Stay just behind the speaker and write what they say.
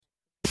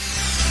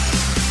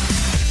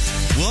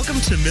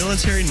Welcome to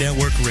Military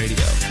Network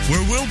Radio,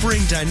 where we'll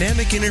bring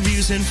dynamic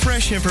interviews and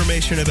fresh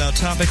information about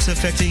topics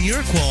affecting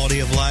your quality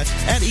of life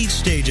at each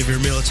stage of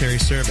your military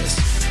service.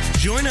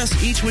 Join us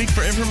each week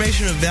for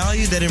information of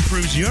value that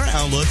improves your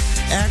outlook,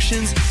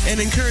 actions,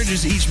 and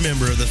encourages each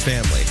member of the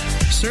family.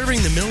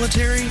 Serving the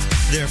military,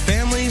 their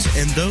families,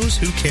 and those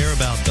who care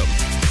about them.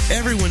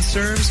 Everyone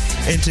serves,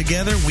 and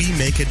together we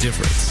make a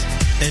difference.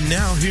 And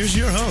now, here's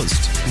your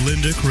host,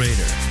 Linda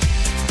Crater.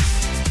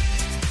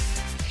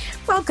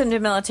 Welcome to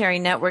Military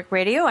Network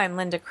Radio. I'm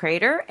Linda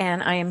Crater,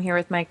 and I am here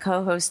with my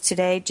co-host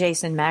today,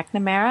 Jason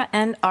McNamara,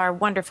 and our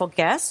wonderful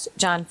guest,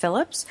 John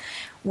Phillips.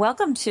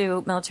 Welcome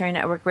to Military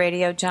Network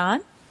Radio,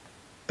 John.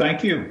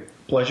 Thank you.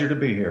 Pleasure to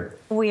be here.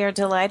 We are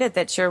delighted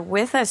that you're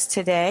with us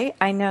today.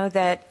 I know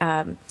that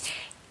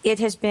it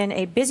has been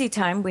a busy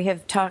time. We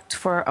have talked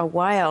for a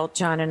while,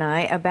 John and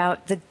I,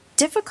 about the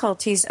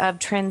difficulties of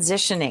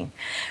transitioning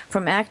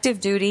from active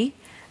duty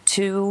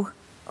to,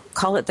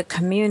 call it, the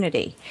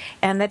community,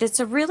 and that it's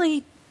a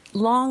really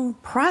long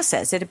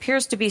process. It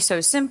appears to be so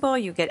simple.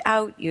 You get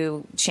out,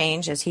 you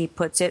change, as he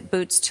puts it,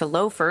 boots to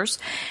loafers,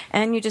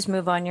 and you just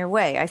move on your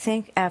way. I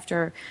think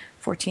after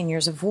 14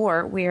 years of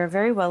war, we are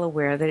very well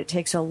aware that it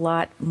takes a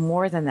lot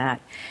more than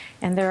that.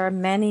 And there are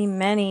many,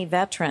 many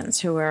veterans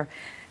who are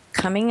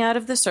coming out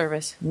of the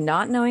service,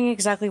 not knowing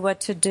exactly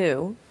what to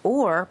do,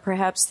 or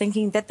perhaps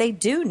thinking that they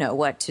do know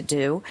what to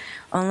do,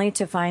 only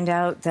to find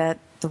out that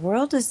the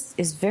world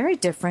is very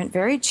different,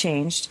 very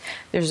changed.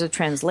 There's a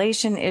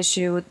translation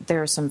issue.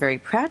 There are some very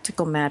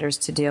practical matters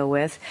to deal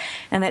with,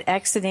 and that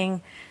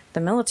exiting the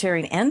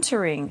military and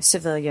entering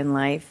civilian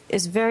life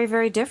is very,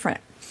 very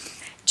different.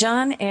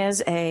 John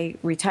is a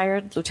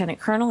retired lieutenant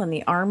colonel in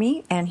the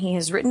Army, and he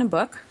has written a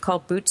book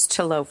called Boots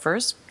to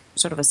Loafers,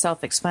 sort of a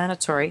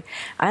self-explanatory.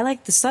 I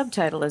like the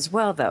subtitle as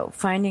well, though,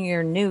 Finding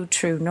Your New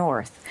True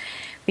North,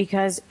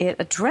 because it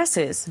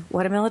addresses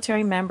what a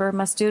military member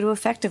must do to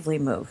effectively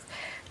move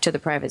to the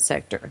private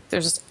sector.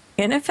 There's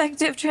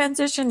ineffective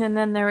transition, and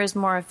then there is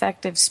more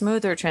effective,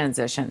 smoother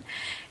transition.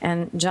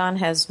 And John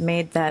has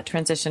made that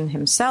transition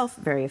himself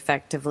very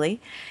effectively,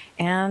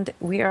 and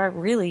we are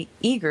really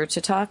eager to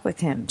talk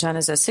with him. John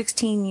is a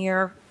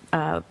 16-year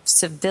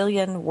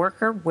civilian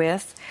worker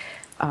with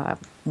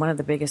one of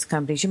the biggest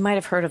companies. You might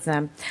have heard of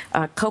them,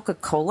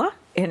 Coca-Cola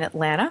in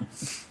Atlanta.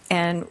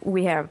 And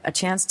we have a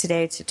chance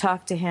today to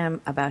talk to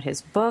him about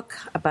his book,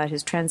 about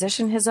his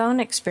transition, his own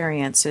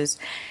experiences,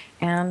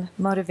 and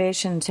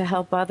motivation to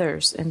help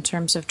others in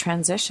terms of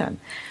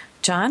transition.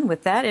 John,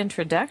 with that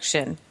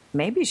introduction,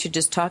 maybe you should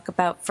just talk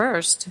about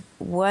first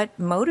what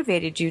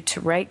motivated you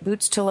to write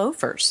Boots to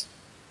Loafers.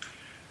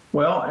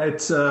 Well,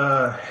 it's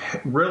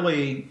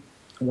really,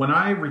 when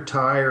I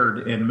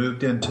retired and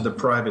moved into the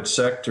private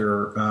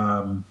sector,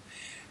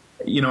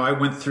 I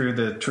went through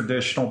the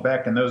traditional,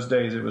 back in those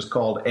days it was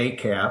called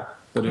ACAP,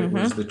 but it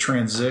was the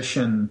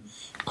transition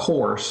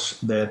course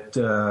that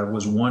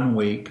was 1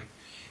 week.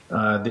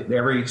 That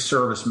every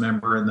service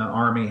member in the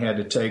Army had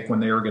to take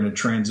when they were going to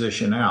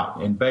transition out.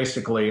 And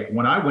basically,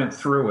 when I went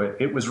through it,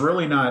 it was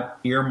really not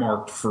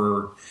earmarked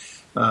for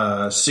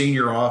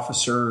senior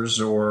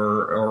officers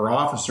or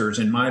officers,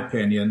 in my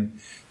opinion.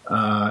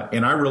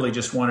 And I really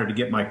just wanted to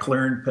get my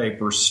clearing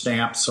papers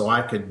stamped so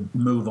I could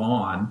move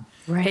on.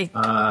 Right.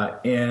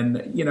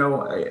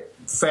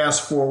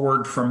 Fast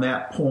forward from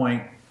that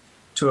point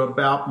to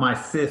about my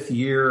 5th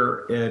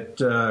year at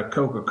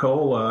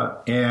Coca-Cola,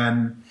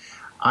 and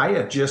I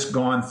had just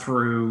gone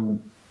through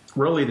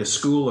really the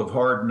school of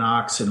hard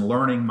knocks and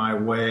learning my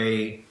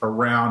way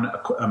around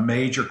a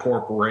major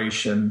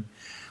corporation,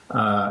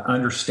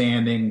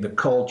 understanding the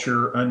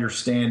culture,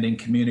 understanding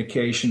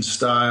communication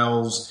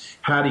styles.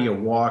 How do you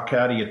walk?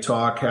 How do you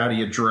talk? How do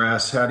you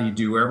dress? How do you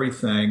do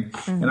everything?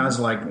 And I was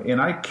like,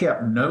 and I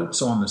kept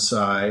notes on the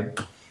side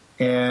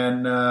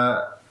and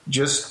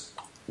just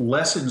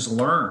lessons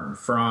learned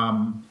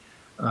from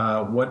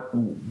what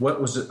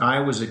I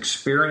was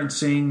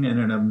experiencing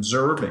and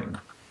observing.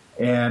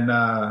 And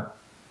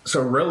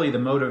so really the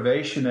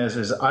motivation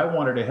is I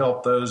wanted to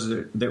help those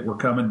that were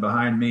coming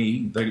behind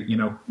me,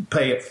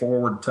 pay it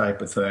forward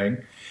type of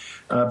thing,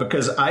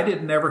 because I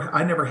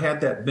never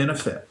had that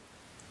benefit.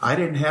 I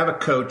didn't have a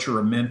coach or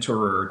a mentor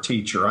or a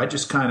teacher. I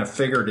just kind of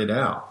figured it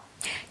out.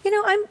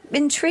 I'm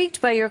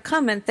intrigued by your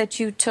comment that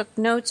you took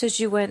notes as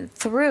you went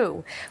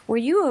through. Were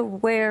you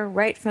aware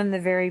right from the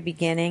very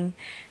beginning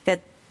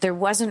that there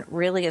wasn't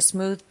really a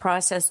smooth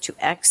process to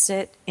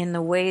exit in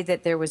the way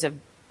that there was a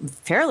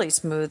fairly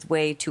smooth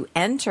way to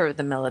enter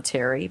the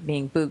military,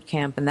 being boot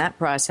camp and that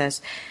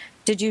process?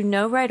 Did you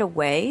know right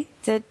away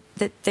that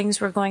things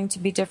were going to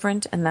be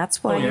different, and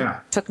that's why you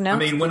took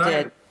notes? I mean,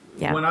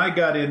 when I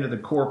got into the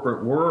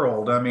corporate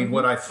world,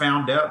 what I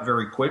found out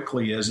very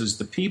quickly is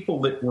the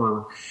people that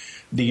were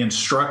the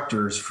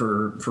instructors,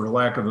 for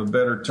lack of a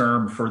better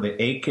term, for the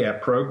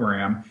ACAP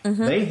program,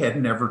 they had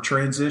never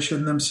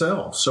transitioned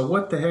themselves. So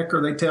what the heck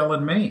are they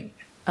telling me?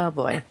 Oh,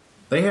 boy.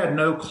 They had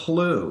no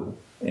clue.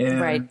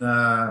 And right.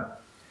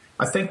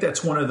 I think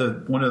that's one of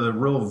the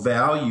real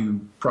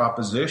value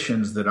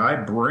propositions that I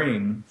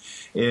bring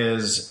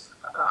is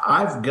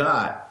I've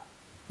got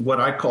what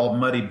I call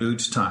muddy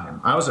boots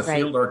time. I was a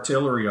field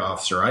artillery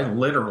officer. I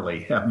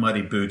literally have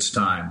muddy boots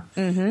time,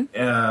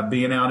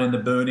 being out in the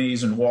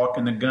boonies and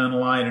walking the gun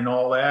line and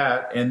all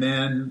that. And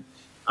then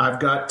I've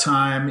got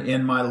time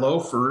in my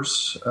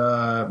loafers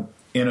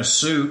in a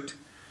suit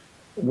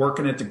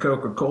working at the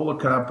Coca-Cola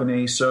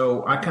company.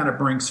 So I kind of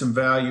bring some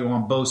value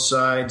on both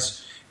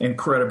sides and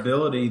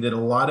credibility that a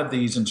lot of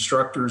these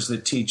instructors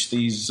that teach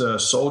these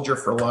Soldier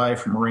for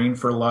Life, Marine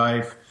for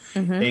Life,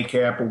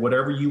 ACAP, or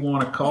whatever you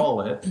want to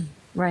call it,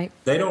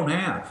 they don't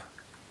have.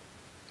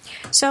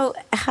 So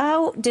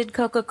how did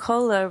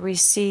Coca-Cola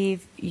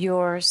receive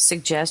your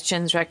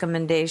suggestions,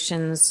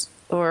 recommendations,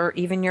 or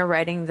even your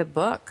writing the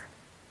book?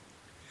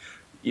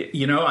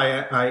 You know,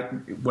 I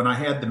when I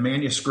had the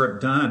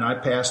manuscript done, I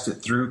passed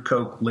it through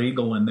Coke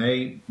Legal, and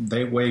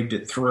they waved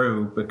it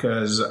through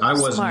because I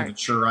wasn't even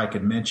sure I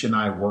could mention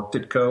I worked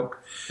at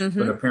Coke,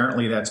 but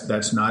apparently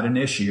that's not an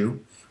issue.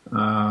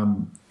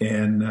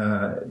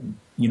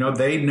 You know,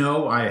 they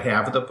know I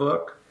have the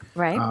book.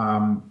 Right.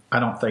 I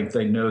don't think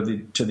they know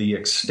to the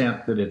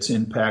extent that it's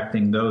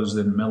impacting those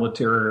in the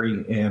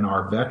military and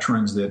our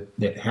veterans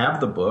that have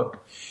the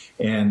book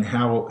and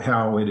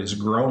how it is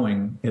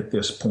growing at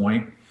this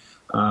point.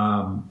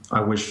 I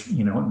wish,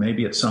 you know,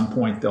 maybe at some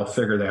point they'll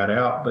figure that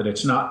out, but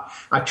it's not.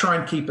 I try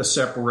and keep a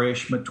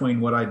separation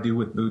between what I do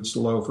with Boots to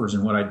Loafers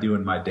and what I do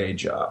in my day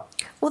job.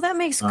 Well, that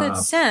makes good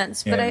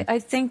sense, but I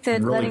think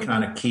that really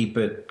kind of keep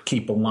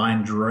a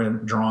line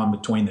drawn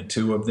between the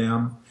two of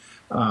them.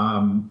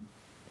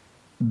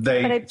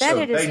 But I bet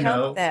it has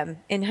helped them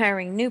in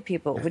hiring new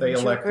people. Wouldn't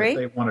you agree? If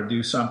they want to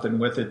do something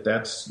with it,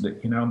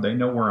 they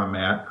know where I'm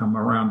at. I'm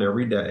around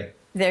every day.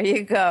 There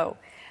you go.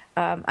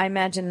 I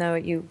imagine, though,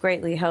 you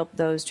greatly help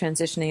those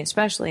transitioning,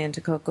 especially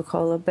into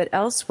Coca-Cola, but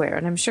elsewhere.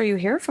 And I'm sure you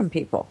hear from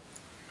people.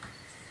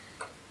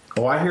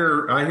 Oh, I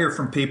hear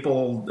from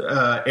people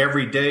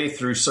every day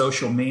through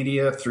social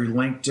media, through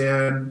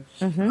LinkedIn,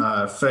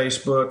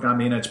 Facebook. I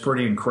mean, it's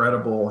pretty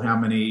incredible how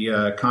many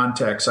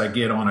contacts I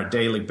get on a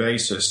daily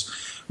basis.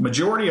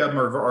 Majority of them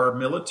are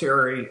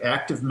military,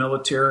 active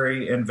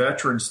military, and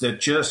veterans that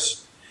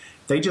just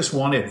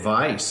want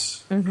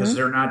advice because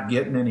they're not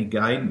getting any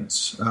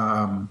guidance.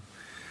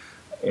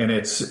 And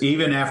it's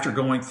even after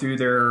going through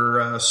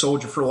their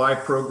Soldier for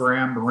Life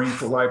program, Marine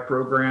for Life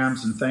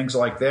programs, and things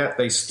like that,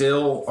 they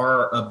still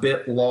are a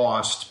bit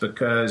lost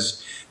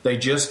because they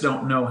just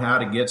don't know how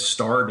to get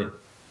started.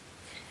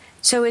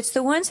 So it's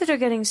the ones that are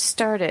getting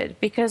started,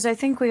 because I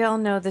think we all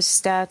know the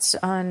stats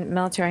on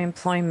military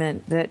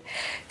employment that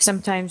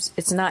sometimes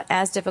it's not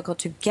as difficult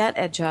to get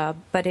a job,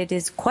 but it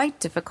is quite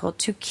difficult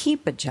to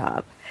keep a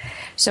job.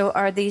 So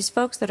are these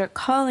folks that are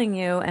calling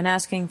you and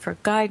asking for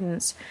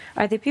guidance,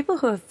 are they people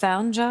who have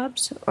found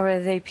jobs, or are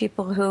they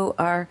people who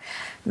are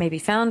maybe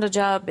found a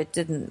job, it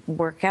didn't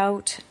work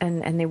out,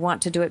 and they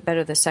want to do it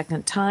better the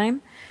second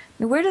time?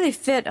 Where do they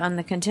fit on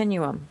the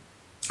continuum?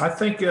 I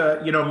think,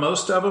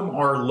 most of them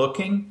are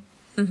looking,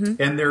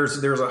 and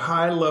there's a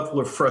high level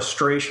of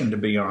frustration, to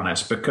be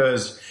honest,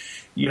 because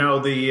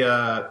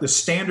the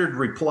standard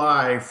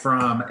reply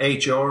from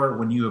HR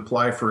when you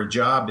apply for a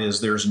job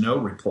is there's no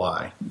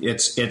reply.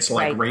 It's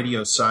like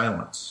radio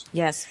silence.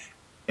 Yes.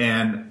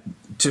 And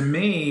to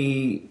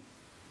me,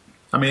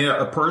 I mean,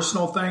 a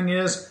personal thing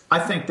is I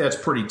think that's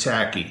pretty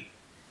tacky.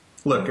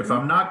 Look, if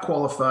I'm not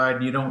qualified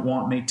and you don't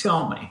want me,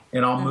 tell me,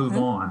 and I'll move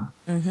on.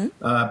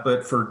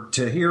 But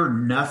to hear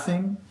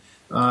nothing,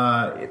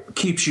 it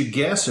keeps you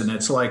guessing.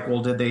 It's like,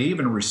 well, did they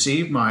even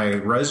receive my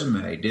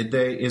resume?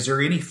 Is there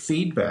any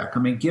feedback? I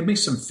mean, give me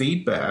some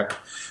feedback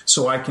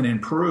so I can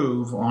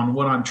improve on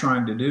what I'm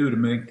trying to do to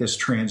make this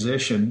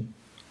transition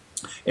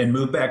and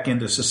move back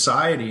into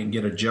society and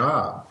get a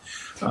job.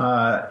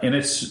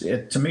 And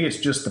to me, it's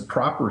just the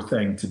proper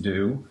thing to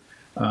do.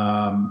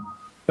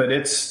 But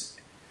it's,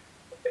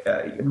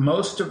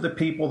 most of the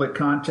people that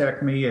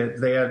contact me,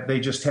 they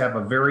just have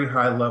a very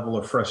high level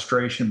of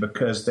frustration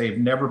because they've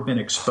never been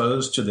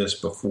exposed to this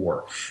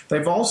before.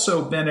 They've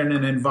also been in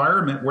an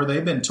environment where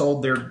they've been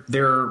told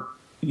they're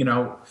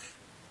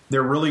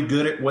really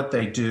good at what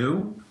they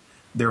do.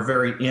 They're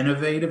very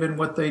innovative in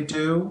what they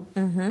do.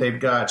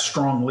 They've got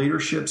strong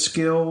leadership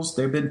skills.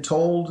 They've been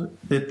told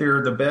that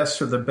they're the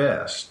best of the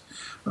best.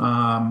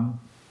 I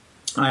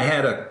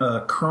had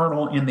a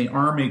colonel in the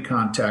Army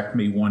contact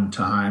me one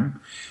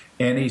time.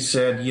 And he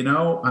said,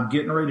 I'm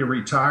getting ready to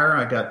retire.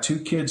 I got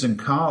 2 kids in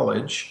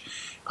college.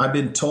 I've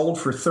been told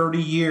for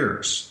 30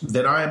 years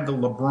that I am the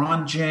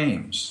LeBron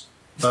James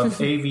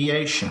of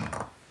aviation.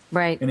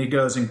 Right. And he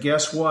goes, and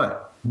guess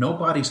what?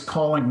 Nobody's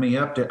calling me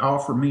up to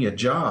offer me a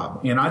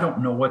job, and I don't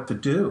know what to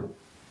do.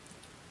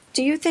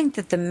 Do you think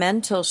that the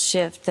mental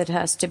shift that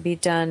has to be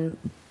done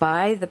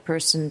by the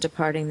person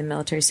departing the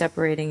military,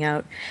 separating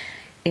out,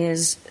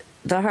 is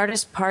the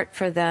hardest part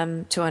for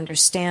them to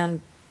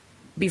understand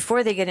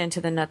before they get into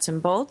the nuts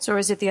and bolts, or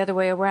is it the other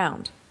way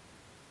around?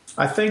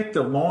 I think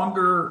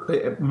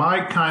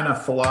my kind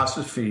of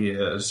philosophy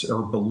is,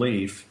 or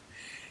belief,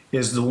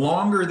 is the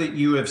longer that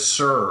you have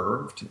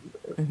served,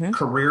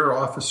 career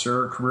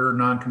officer, career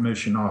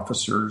non-commissioned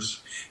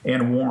officers,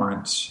 and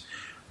warrants,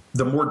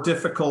 the more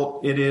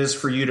difficult it is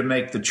for you to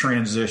make the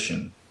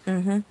transition.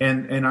 Mm-hmm.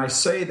 And I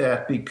say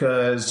that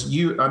because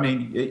you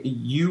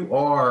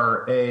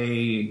are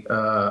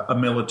a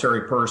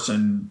military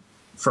person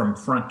from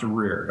front to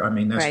rear. I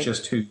mean, that's right.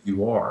 just who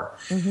you are.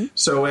 Mm-hmm.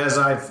 So as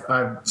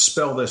I've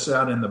spelled this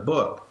out in the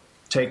book,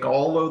 take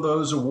all of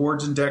those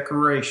awards and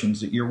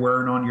decorations that you're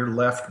wearing on your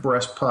left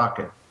breast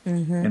pocket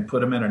mm-hmm. and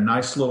put them in a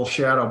nice little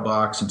shadow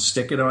box and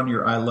stick it on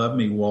your I Love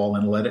Me wall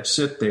and let it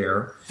sit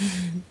there.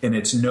 Mm-hmm. And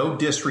it's no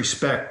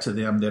disrespect to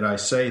them that I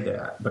say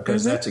that,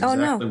 because mm-hmm. that's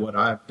exactly what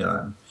I've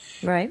done.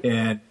 Right.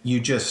 And you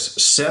just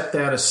set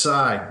that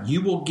aside.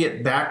 You will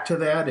get back to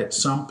that at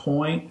some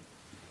point.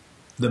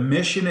 The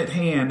mission at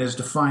hand is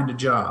to find a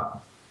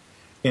job.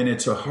 And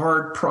it's a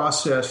hard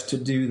process to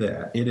do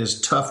that. It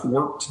is tough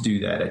work to do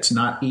that. It's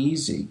not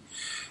easy.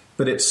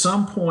 But at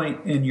some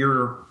point in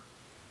your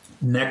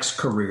next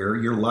career,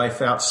 your life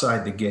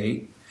outside the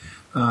gate,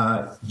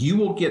 you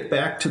will get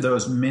back to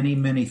those many,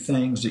 many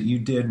things that you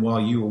did while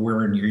you were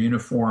wearing your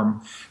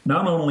uniform,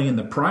 not only in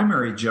the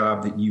primary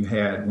job that you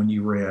had when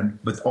you ran,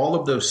 but all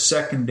of those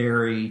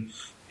secondary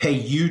hey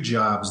you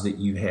jobs that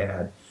you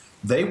had.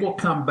 They will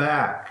come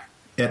back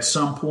at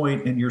some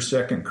point in your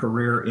second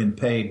career and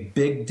pay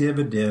big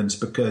dividends,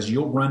 because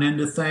you'll run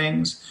into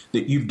things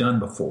that you've done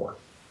before.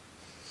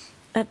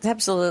 That's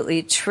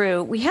absolutely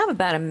true. We have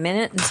about a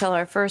minute until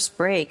our first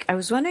break. I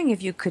was wondering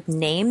if you could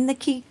name the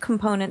key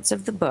components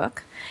of the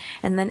book,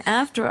 and then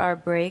after our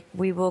break,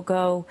 we will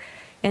go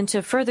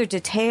into further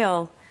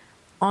detail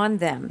on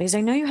them, because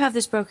I know you have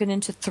this broken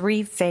into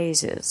 3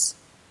 phases.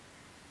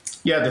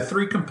 Yeah, the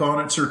 3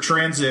 components are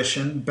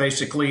transition,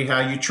 basically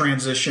how you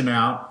transition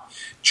out,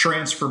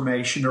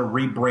 transformation or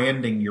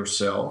rebranding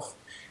yourself,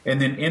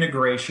 and then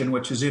integration,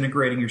 which is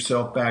integrating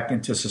yourself back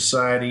into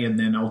society, and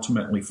then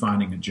ultimately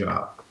finding a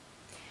job.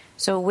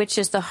 So which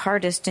is the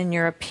hardest in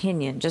your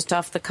opinion, just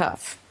off the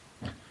cuff?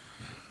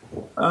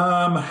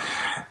 Well,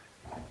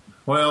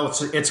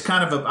 it's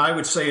kind of I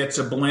would say it's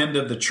a blend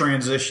of the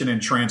transition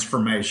and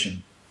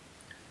transformation.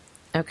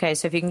 Okay,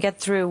 so if you can get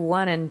through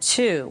 1 and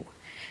 2,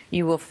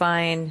 you will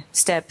find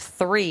step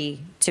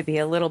 3 to be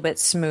a little bit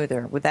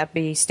smoother. Would that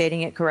be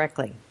stating it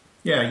correctly?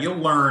 Yeah, you'll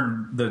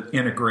learn the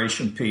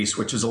integration piece,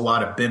 which is a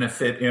lot of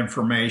benefit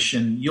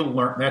information. You'll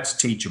learn that's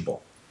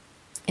teachable.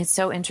 It's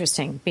so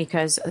interesting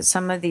because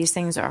some of these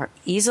things are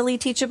easily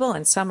teachable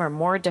and some are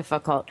more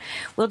difficult.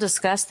 We'll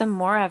discuss them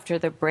more after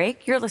the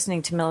break. You're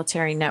listening to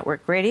Military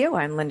Network Radio.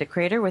 I'm Linda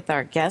Crater with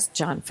our guest,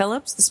 John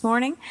Phillips, this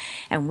morning,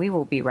 and we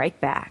will be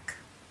right back.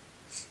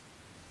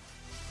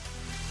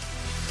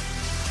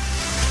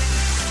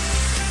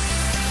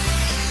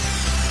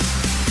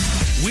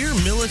 We're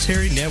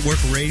Military Network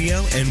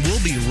Radio, and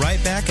we'll be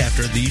right back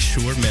after these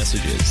short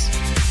messages.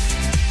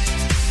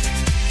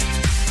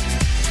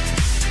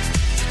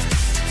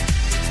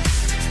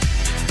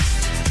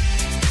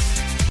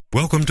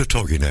 Welcome to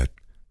TogiNet,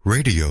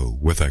 radio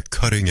with a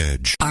cutting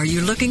edge. Are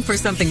you looking for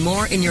something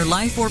more in your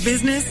life or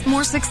business?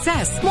 More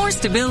success, more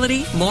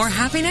stability, more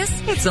happiness?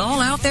 It's all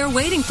out there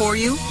waiting for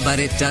you, but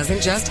it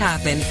doesn't just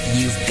happen.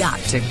 You've got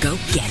to go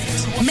get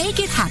it. Make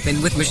it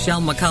happen with Michelle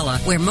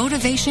McCullough, where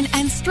motivation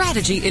and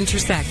strategy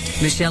intersect.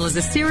 Michelle is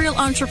a serial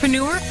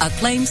entrepreneur,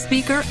 acclaimed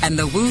speaker, and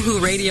the Woohoo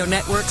Radio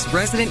Network's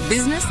resident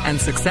business and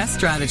success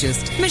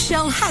strategist.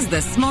 Michelle has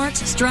the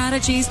smarts,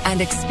 strategies, and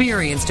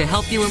experience to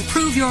help you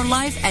improve your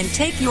life and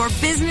take your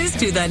business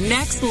to the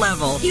next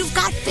level. You've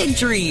got big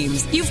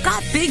dreams. You've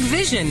got big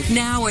vision.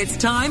 Now it's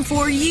time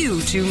for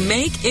you to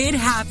make it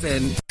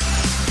happen.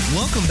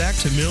 Welcome back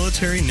to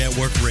Military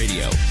Network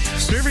Radio,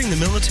 serving the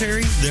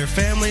military, their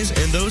families,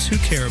 and those who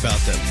care about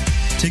them.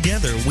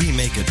 Together, we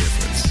make a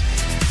difference.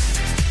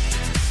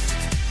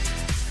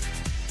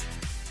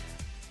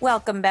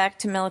 Welcome back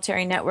to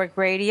Military Network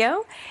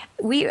Radio.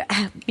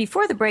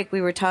 Before the break, we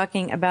were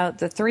talking about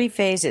the 3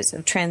 phases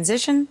of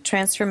transition,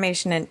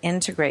 transformation, and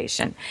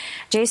integration.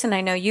 Jason,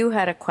 I know you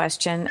had a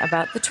question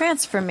about the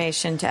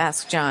transformation to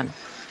ask John.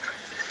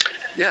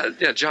 Yeah,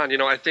 John,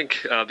 I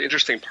think the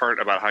interesting part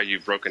about how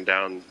you've broken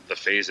down the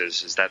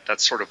phases is that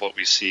that's sort of what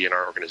we see in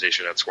our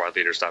organization at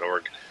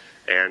squadleaders.org.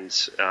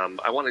 And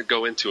I want to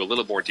go into a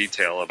little more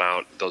detail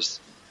about those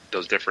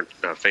different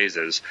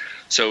phases.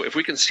 So if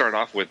we can start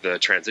off with the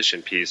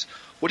transition piece,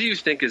 what do you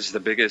think is the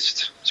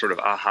biggest sort of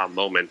aha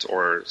moment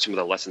or some of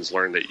the lessons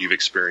learned that you've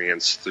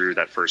experienced through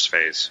that first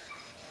phase?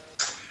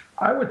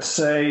 I would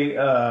say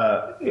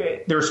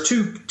there's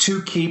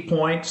two key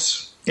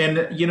points. And,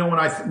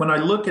 when I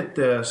look at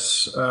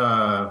this,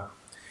 I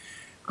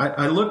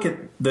look at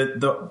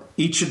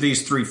each of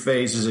these 3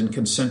 phases in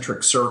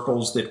concentric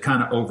circles that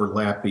kind of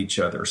overlap each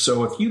other.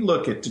 So if you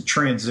look at the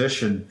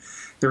transition,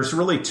 there's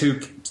really two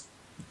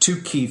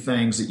key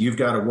things that you've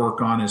got to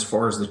work on as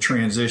far as the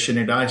transition.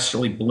 It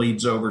actually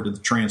bleeds over to the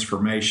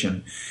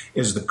transformation,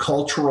 is the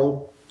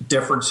cultural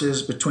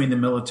differences between the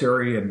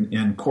military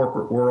and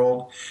corporate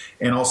world,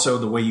 and also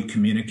the way you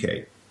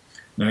communicate.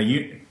 Now,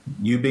 you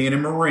being a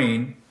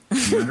Marine,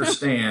 you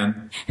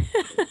understand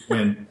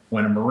when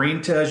a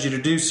Marine tells you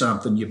to do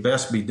something, you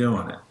best be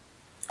doing it.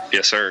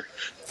 Yes, sir.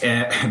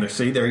 And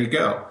see, there you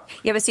go.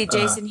 Yeah, but see,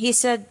 Jason, he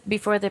said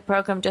before the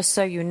program, just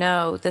so you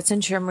know, that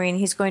since you're a Marine,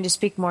 he's going to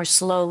speak more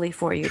slowly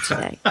for you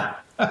today.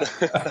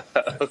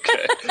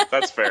 Okay,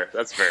 that's fair.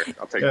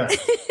 I'll take that.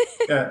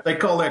 Yeah, they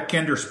call that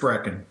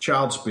Kindersprechen,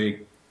 child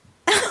speak.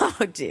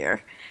 Oh,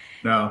 dear.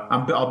 No,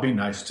 I'll be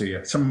nice to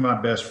you. Some of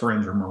my best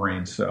friends are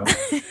Marines, so.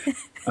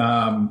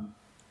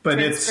 But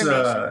it's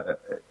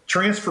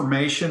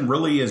transformation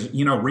really is,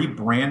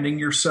 rebranding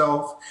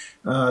yourself.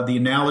 The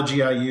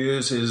analogy I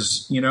use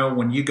is,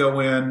 when you go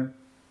in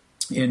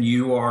and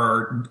you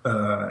are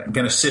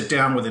going to sit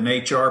down with an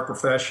HR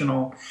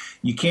professional,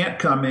 you can't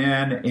come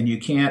in and you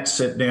can't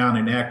sit down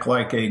and act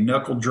like a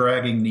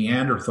knuckle-dragging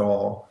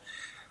Neanderthal,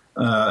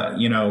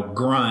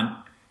 grunt,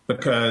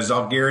 because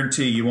I'll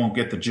guarantee you won't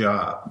get the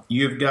job.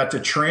 You've got to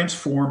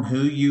transform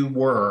who you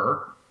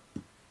were,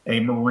 a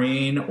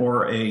Marine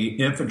or a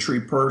infantry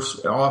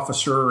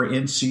officer,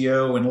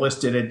 NCO,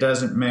 enlisted, it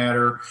doesn't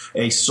matter,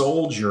 a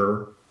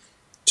soldier,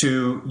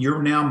 to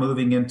you're now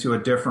moving into a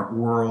different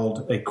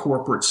world, a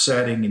corporate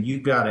setting, and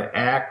you've got to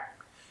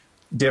act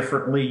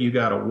differently, you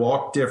got to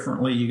walk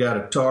differently, you got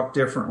to talk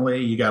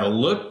differently, you got to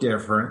look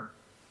different,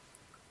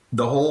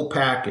 the whole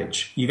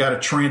package. You got to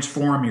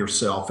transform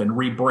yourself and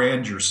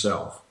rebrand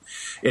yourself.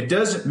 It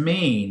doesn't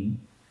mean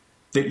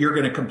that you're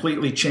going to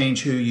completely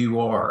change who you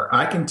are.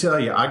 I can tell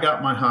you, I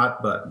got my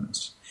hot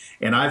buttons.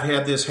 And I've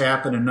had this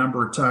happen a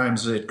number of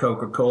times at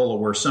Coca-Cola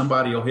where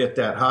somebody will hit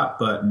that hot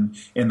button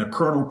and the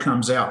kernel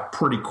comes out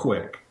pretty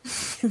quick.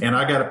 And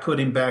I got to put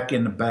him back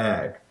in the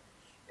bag.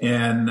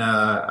 And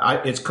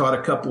it's caught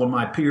a couple of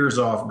my peers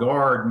off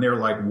guard, and they're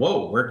like,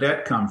 whoa, where'd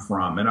that come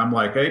from? And I'm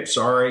like, hey,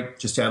 sorry,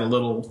 just had a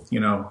little,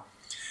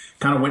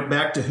 kind of went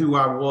back to who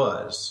I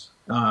was.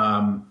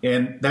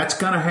 And that's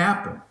going to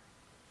happen.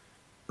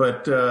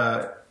 But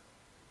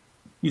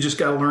you just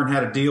got to learn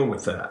how to deal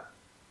with that.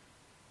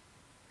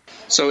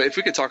 So if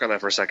we could talk on that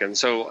for a second.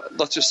 So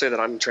let's just say that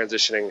I'm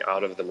transitioning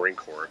out of the Marine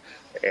Corps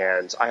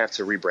and I have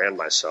to rebrand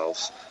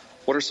myself.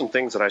 What are some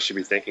things that I should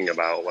be thinking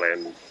about when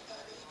I'm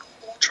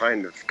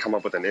trying to come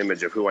up with an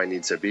image of who I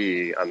need to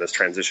be on this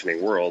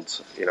transitioning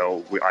world?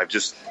 I've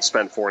just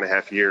spent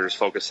 4.5 years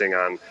focusing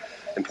on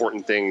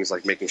important things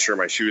like making sure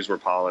my shoes were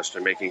polished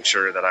and making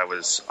sure that I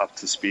was up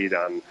to speed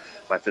on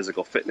my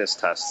physical fitness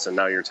tests. And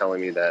now you're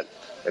telling me that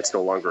it's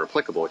no longer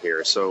applicable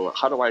here. So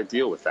how do I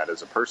deal with that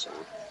as a person?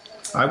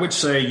 I would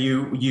say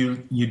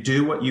you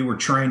do what you were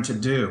trained to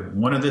do.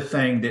 One of the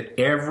things that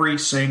every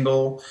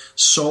single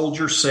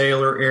soldier,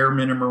 sailor,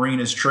 airman, and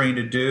Marine is trained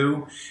to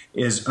do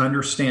is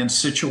understand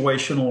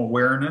situational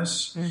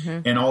awareness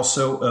and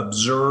also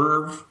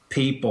observe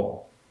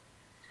people.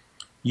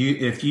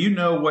 If you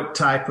know what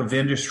type of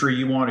industry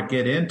you want to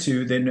get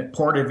into, then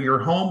part of your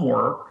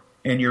homework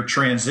and your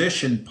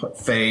transition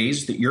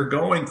phase that you're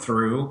going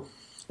through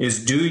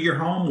is do your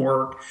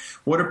homework.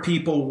 What do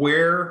people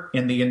wear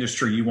in the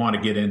industry you want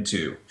to get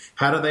into?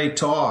 How do they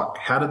talk?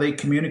 How do they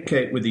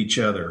communicate with each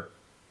other?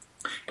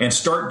 And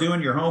start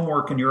doing your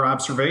homework and your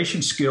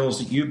observation skills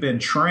that you've been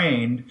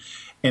trained,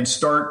 and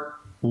start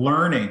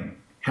learning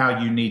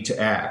how you need to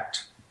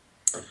act.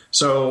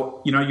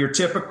 So, your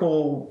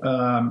typical,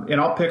 and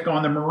I'll pick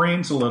on the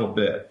Marines a little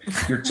bit,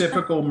 your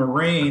typical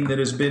Marine that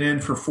has been in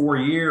for 4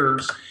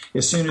 years,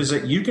 as soon as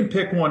you can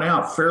pick one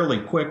out fairly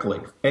quickly.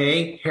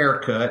 A,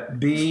 haircut.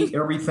 B,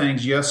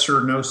 everything's yes,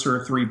 sir, no,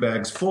 sir, 3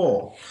 bags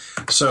full.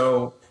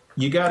 So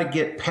you got to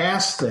get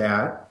past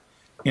that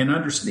and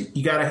understand.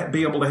 You got to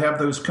be able to have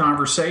those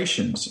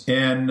conversations,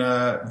 and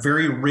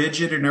very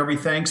rigid and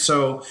everything.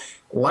 So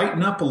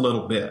lighten up a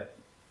little bit,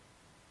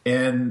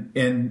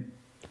 and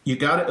you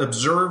got to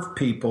observe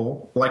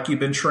people like you've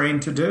been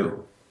trained to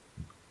do.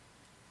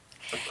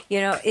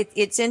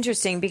 It's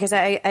interesting because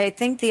I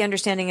think the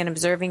understanding and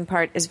observing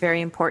part is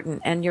very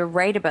important. And you're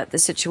right about the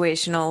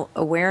situational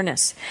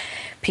awareness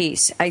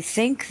piece. I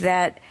think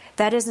that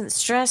isn't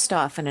stressed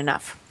often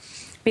enough.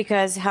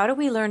 Because how do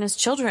we learn as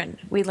children?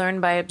 We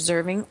learn by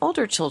observing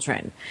older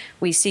children.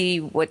 We see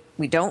what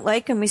we don't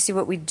like and we see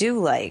what we do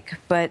like.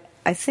 But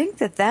I think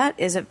that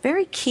is a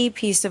very key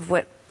piece of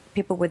what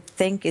people would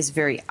think is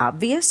very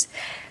obvious,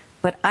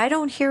 but I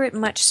don't hear it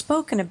much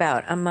spoken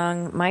about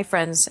among my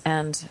friends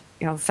and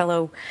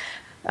fellow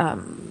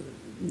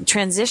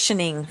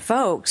transitioning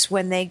folks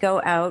when they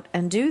go out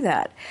and do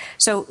that.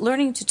 So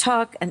learning to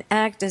talk and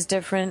act is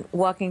different.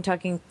 Walking,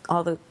 talking,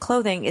 all the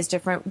clothing is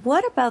different.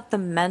 What about the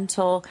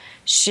mental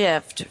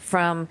shift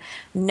from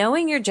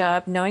knowing your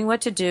job, knowing what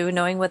to do,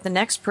 knowing what the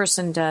next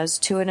person does,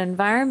 to an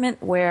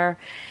environment where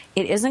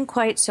it isn't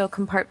quite so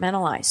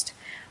compartmentalized,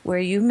 where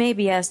you may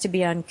be asked to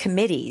be on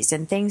committees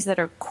and things that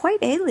are quite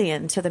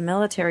alien to the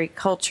military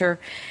culture,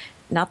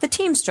 not the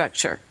team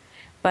structure,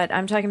 but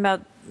I'm talking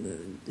about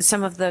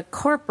some of the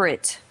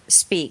corporate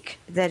speak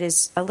that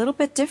is a little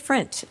bit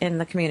different in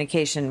the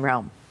communication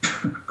realm.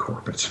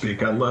 Corporate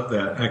speak, I love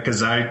that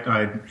because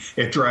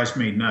it drives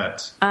me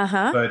nuts.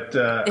 But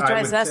it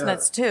drives us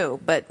nuts too.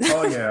 But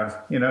oh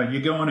yeah,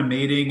 you go in a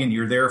meeting and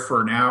you're there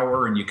for an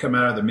hour and you come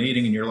out of the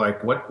meeting and you're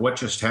like, what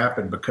just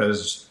happened?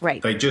 Because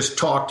they just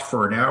talked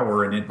for an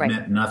hour and it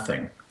meant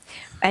nothing.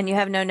 And you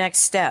have no next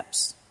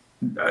steps?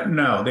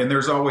 No, then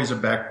there's always a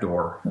back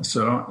door.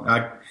 So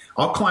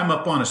I'll climb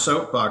up on a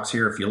soapbox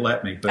here if you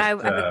let me. But I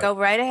would go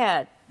right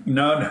ahead.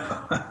 No.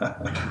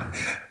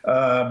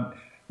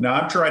 No,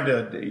 I'm trying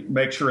to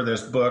make sure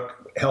this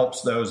book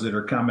helps those that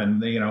are coming,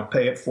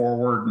 pay it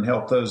forward and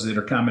help those that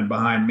are coming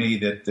behind me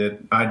that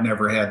I'd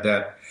never had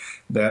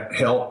that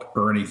help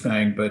or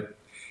anything. But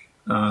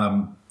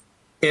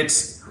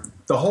it's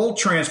the whole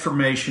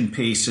transformation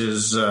piece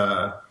is,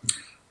 I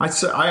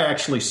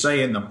actually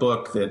say in the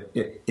book that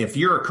if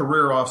you're a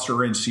career officer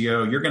or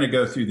NCO, you're going to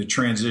go through the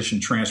transition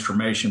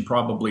transformation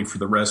probably for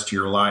the rest of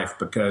your life,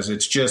 because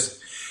it's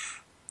just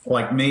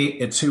like me.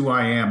 It's who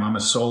I am. I'm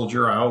a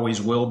soldier. I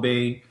always will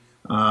be.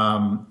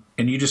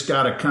 And you just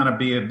got to kind of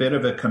be a bit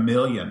of a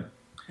chameleon,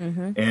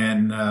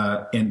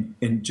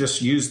 and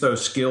just use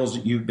those skills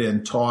that you've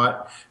been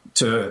taught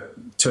to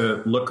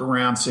look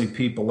around, see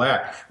people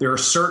act. There are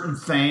certain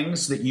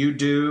things that you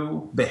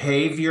do,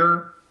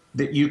 behavior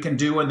that you can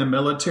do in the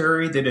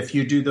military, that if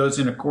you do those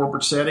in a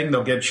corporate setting,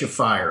 they'll get you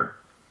fired.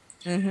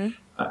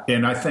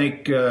 And I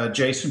think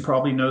Jason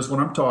probably knows what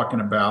I'm talking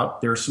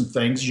about. There's some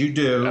things you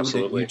do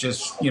Absolutely. that you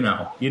just,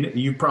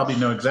 you probably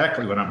know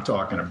exactly what I'm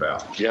talking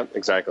about. Yep,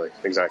 exactly.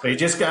 So you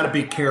just got to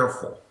be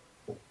careful.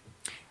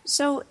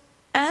 So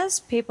as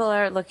people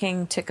are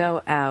looking to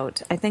go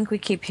out, I think we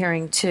keep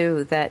hearing,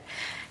 too, that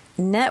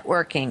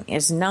networking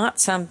is not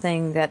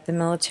something that the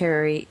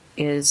military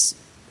is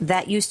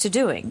that used to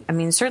doing. I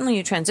mean, certainly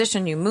you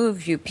transition, you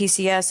move, you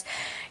PCS,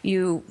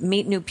 you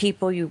meet new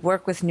people, you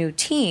work with new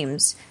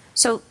teams.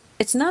 So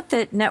it's not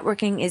that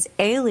networking is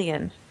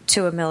alien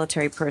to a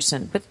military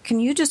person, but can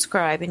you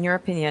describe, in your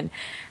opinion,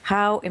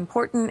 how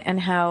important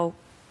and how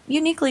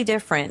uniquely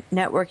different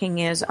networking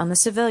is on the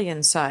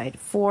civilian side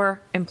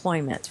for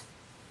employment?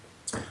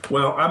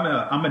 Well, I'm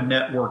a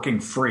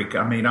networking freak.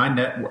 I mean, I'm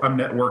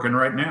networking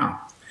right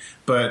now,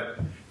 but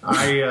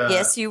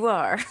yes, you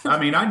are. I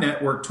mean, I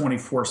network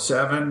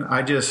 24/7.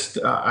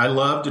 I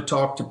love to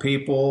talk to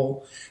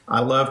people.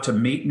 I love to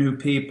meet new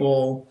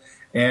people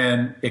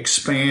and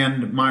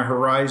expand my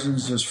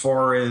horizons as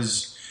far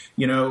as,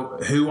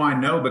 who I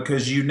know,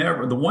 because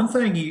the one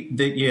thing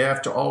that you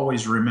have to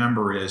always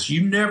remember is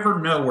you never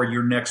know where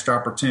your next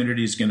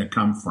opportunity is going to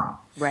come from.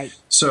 Right.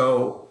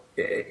 So,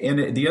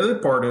 and the other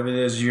part of it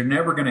is you're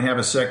never going to have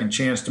a second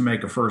chance to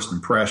make a first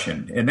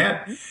impression. And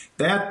that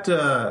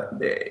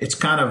it's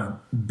kind of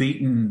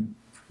beaten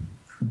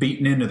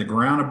into the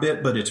ground a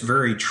bit, but it's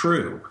very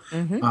true.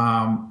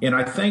 And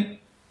I think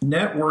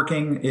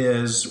networking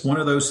is one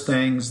of those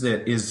things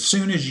that as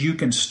soon as you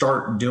can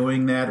start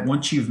doing that,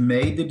 once you've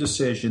made the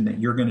decision that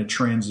you're going to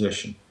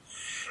transition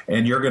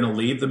and you're going to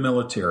leave the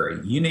military,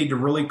 you need to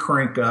really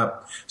crank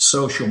up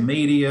social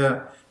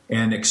media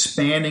and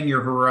expanding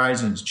your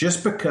horizons.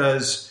 Just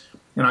because,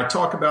 and I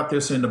talk about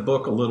this in the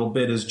book a little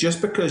bit, is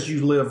just because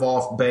you live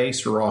off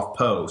base or off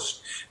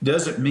post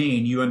doesn't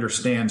mean you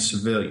understand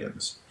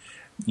civilians.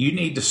 You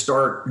need to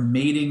start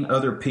meeting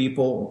other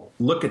people,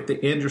 look at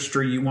the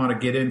industry you want to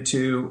get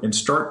into, and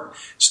start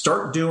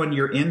doing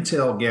your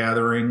intel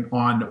gathering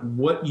on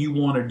what you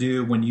want to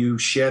do when you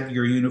shed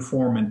your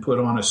uniform and put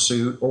on a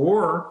suit,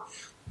 or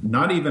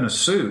not even a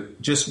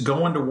suit, just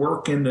going to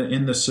work in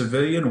the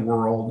civilian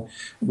world,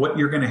 what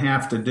you're going to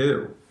have to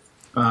do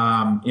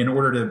in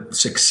order to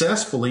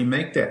successfully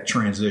make that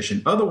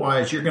transition.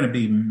 Otherwise, you're going to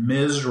be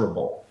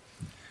miserable.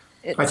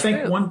 I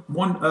think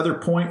one other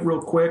point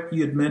real quick,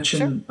 you had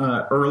mentioned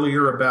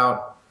earlier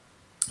about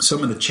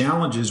some of the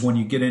challenges when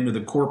you get into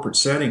the corporate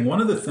setting.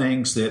 One of the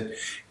things that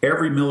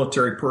every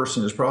military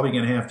person is probably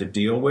going to have to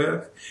deal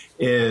with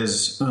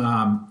is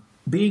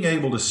being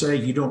able to say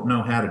you don't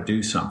know how to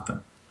do something.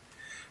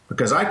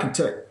 Because I can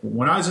tell,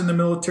 when I was in the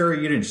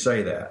military, you didn't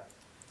say that.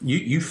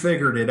 You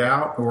figured it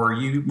out, or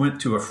you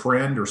went to a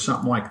friend or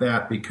something like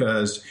that,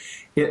 because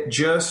it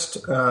just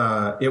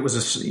it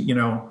was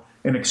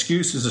an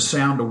excuse is a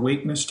sound of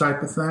weakness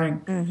type of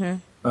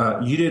thing.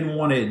 You didn't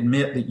want to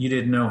admit that you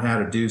didn't know how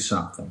to do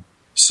something.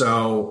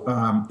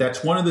 So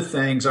that's one of the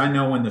things I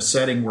know in the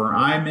setting where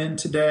I'm in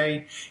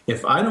today.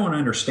 If I don't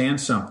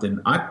understand something,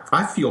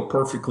 I feel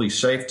perfectly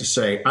safe to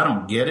say, I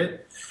don't get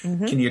it.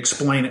 Can you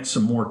explain it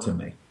some more to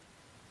me?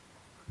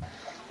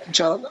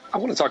 John, I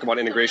want to talk about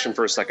integration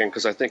for a second,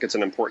 because I think it's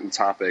an important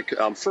topic.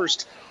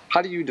 First,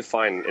 how do you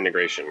define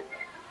integration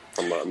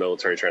from a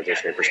military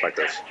transitioning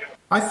perspective?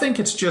 I think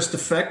it's just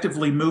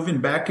effectively moving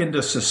back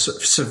into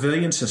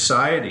civilian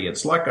society.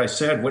 It's like I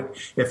said,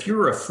 if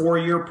you're a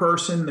 4-year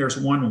person, there's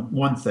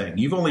one thing.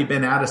 You've only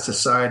been out of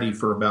society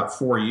for about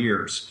 4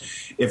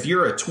 years. If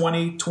you're a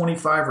 20,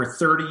 25, or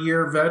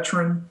 30-year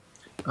veteran,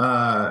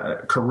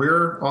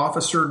 career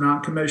officer,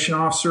 non-commissioned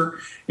officer,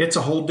 it's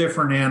a whole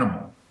different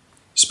animal.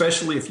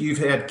 Especially if you've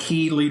had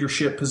key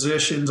leadership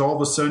positions. All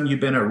of a sudden you've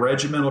been a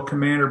regimental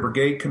commander,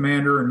 brigade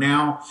commander, and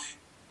now,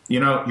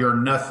 you're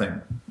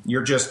nothing.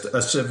 You're just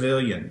a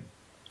civilian.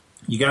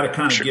 You got to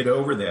kind of get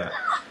over that.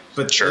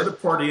 But the other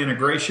part of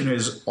integration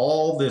is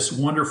all this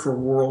wonderful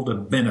world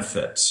of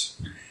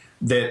benefits.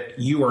 that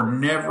you are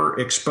never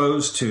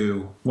exposed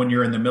to when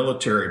you're in the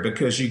military,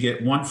 because you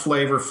get one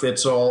flavor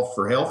fits all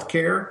for health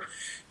care.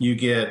 You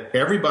get,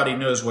 everybody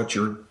knows what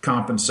your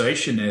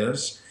compensation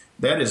is.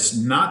 That is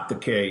not the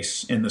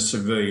case in the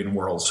civilian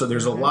world. So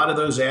there's a lot of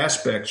those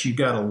aspects you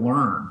got to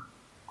learn.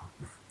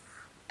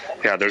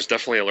 Yeah, there's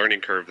definitely a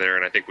learning curve there,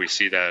 and I think we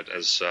see that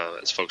as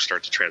folks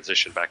start to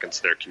transition back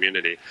into their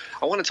community.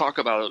 I want to talk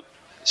about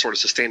sort of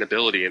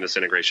sustainability in this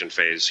integration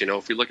phase.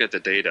 If we look at the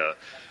data,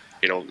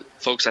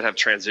 folks that have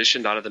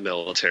transitioned out of the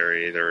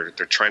military, they're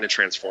trying to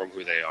transform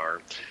who they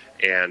are,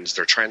 and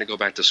they're trying to go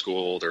back to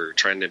school, they're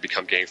trying to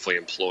become gainfully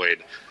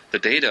employed. The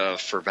data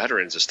for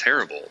veterans is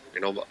terrible.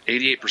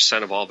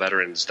 88% of all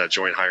veterans that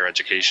join higher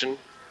education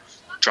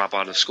drop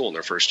out of school in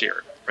their first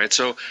year, right?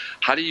 So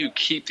how do you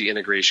keep the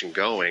integration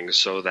going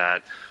so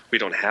that we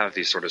don't have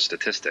these sort of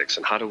statistics?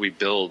 And how do we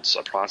build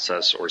a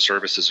process or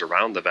services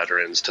around the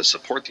veterans to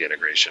support the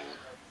integration?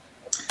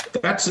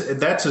 That's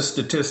a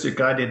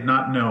statistic I did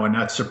not know, and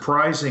that's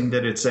surprising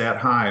that it's that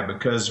high,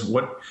 because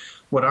what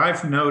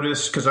I've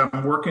noticed, because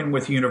I'm working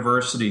with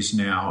universities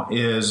now,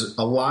 is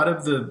a lot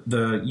of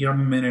the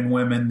young men and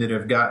women that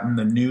have gotten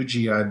the new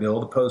GI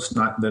Bill, the post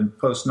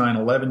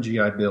 9/11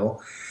 GI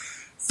Bill,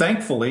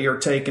 thankfully are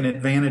taking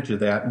advantage of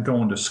that and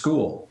going to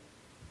school.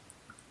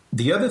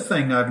 The other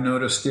thing I've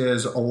noticed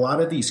is a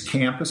lot of these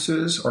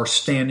campuses are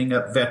standing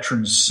up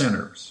veterans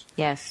centers.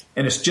 Yes.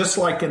 And it's just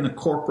like in the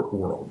corporate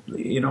world.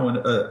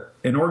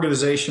 An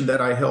organization that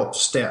I helped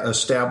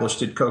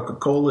establish at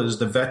Coca-Cola is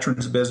the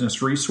Veterans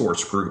Business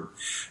Resource Group,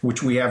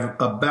 which we have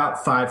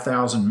about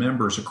 5,000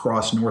 members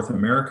across North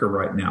America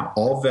right now,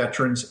 all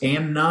veterans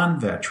and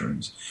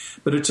non-veterans.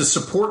 But it's a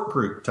support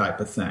group type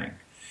of thing.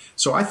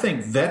 So I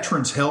think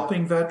veterans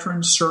helping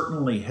veterans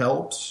certainly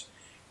helps.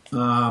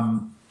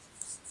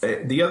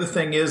 The other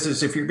thing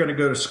is if you're going to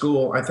go to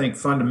school, I think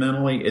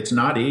fundamentally it's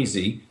not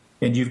easy,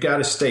 and you've got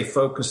to stay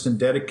focused and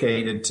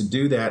dedicated to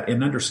do that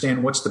and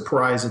understand what's the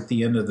prize at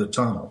the end of the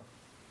tunnel.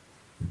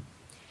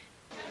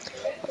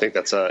 I think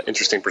that's an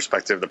interesting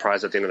perspective. The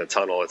prize at the end of the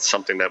tunnel, it's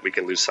something that we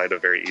can lose sight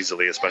of very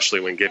easily, especially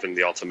when given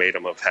the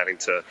ultimatum of having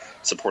to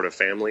support a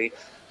family.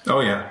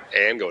 Oh, yeah.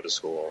 And go to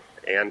school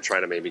and try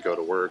to maybe go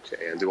to work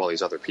and do all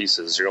these other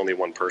pieces. You're only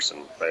one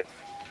person, right?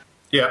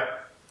 Yeah.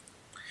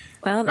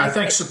 Well, I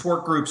think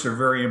support groups are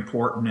very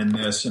important in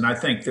this, and I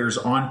think there's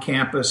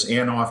on-campus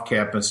and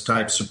off-campus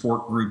type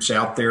support groups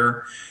out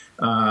there,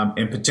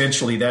 and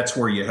potentially that's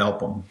where you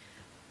help them.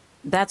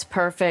 That's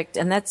perfect,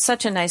 and that's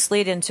such a nice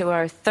lead into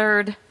our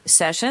third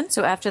session.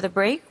 So after the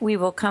break, we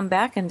will come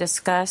back and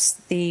discuss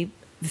the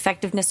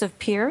effectiveness of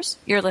peers.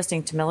 You're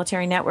listening to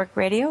Military Network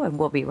Radio, and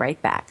we'll be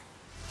right back.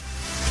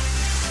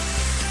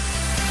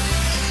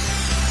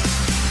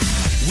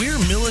 We're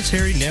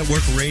Military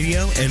Network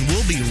Radio, and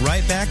we'll be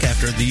right back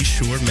after these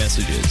short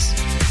messages.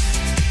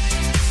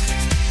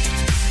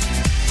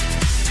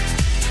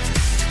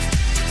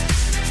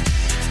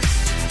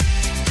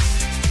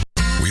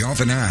 We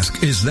often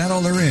ask, is that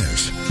all there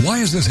is? Why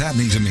is this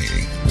happening to me?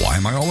 Why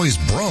am I always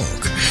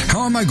broke?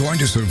 How am I going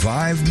to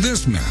survive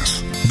this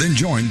mess? Then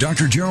join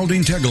Dr.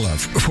 Geraldine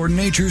Tegeloff for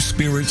Nature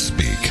Spirit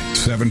Speak,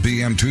 7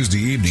 p.m. Tuesday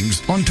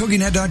evenings on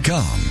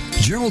TogiNet.com.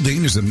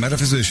 Geraldine is a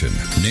metaphysician,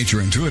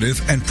 nature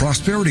intuitive, and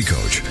prosperity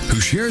coach who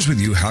shares with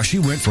you how she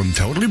went from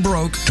totally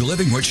broke to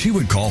living what she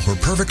would call her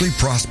perfectly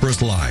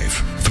prosperous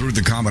life. Through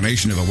the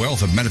combination of a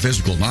wealth of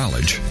metaphysical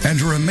knowledge and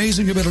her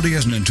amazing ability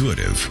as an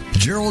intuitive,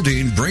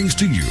 Geraldine brings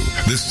to you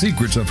the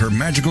secrets of her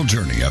magical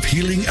journey of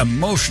healing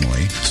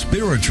emotionally,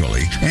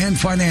 spiritually, and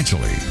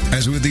financially.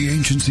 As with the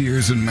ancient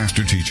seers and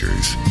master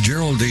teachers,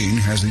 Geraldine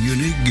has a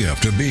unique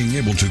gift of being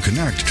able to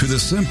connect to the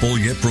simple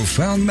yet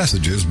profound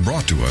messages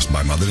brought to us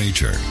by Mother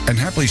Nature, and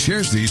happily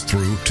shares these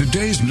through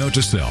today's note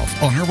to self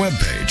on her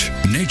webpage,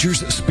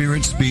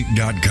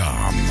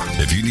 nature'sspiritspeak.com.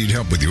 If you need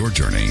help with your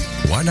journey,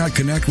 why not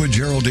connect with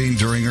Geraldine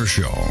during her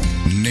show,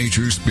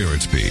 Nature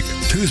Spirit Speak,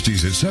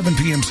 Tuesdays at 7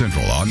 p.m.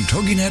 Central on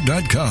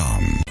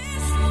TogiNet.com.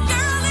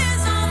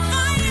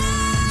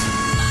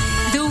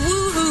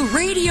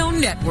 Radio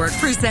Network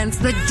presents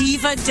the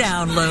Diva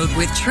Download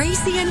with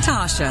Tracy and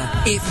Tasha.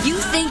 If you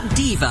think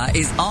Diva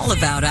is all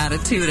about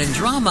attitude and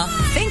drama,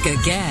 think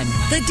again.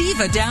 The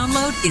Diva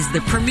Download is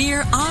the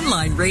premier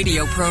online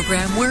radio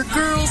program where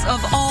girls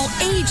of all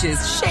ages,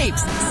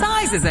 shapes,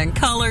 sizes, and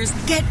colors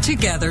get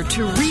together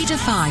to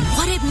redefine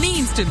what it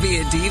means to be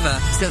a diva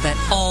so that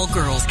all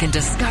girls can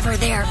discover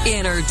their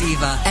inner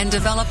diva and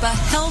develop a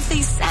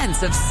healthy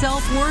sense of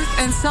self-worth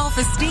and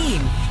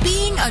self-esteem.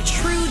 Being a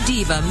true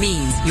diva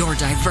means you're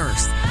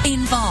diverse,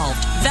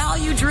 involved,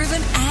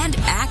 value-driven, and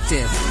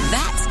active.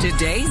 That's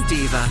today's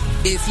diva.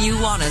 If you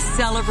want to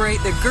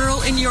celebrate the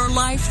girl in your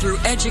life through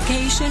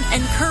education,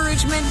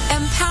 encouragement,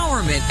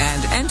 empowerment,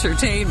 and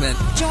entertainment,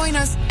 join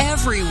us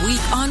every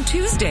week on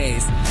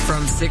Tuesdays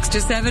from 6 to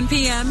 7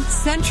 p.m.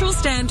 Central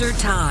Standard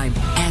Time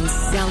and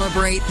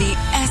celebrate the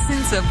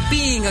essence of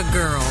being a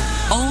girl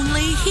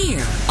only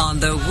here on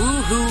the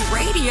Woohoo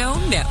Radio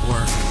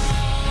Network.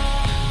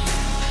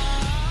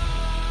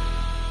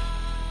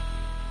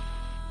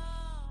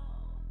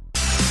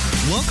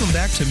 Welcome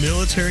back to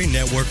Military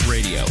Network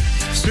Radio,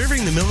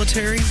 serving the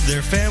military,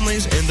 their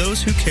families, and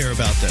those who care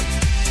about them.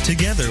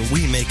 Together,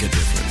 we make a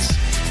difference.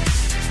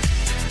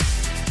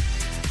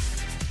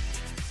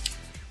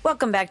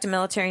 Welcome back to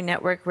Military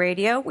Network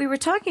Radio. We were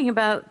talking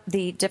about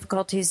the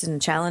difficulties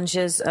and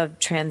challenges of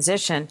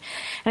transition.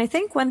 And I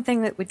think one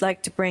thing that we'd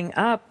like to bring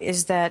up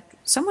is that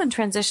someone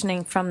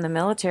transitioning from the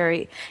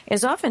military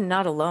is often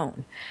not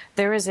alone.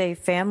 There is a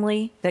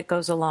family that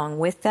goes along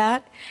with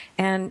that.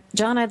 And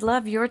John, I'd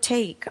love your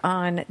take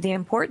on the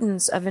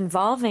importance of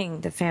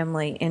involving the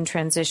family in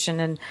transition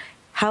and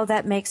how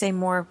that makes a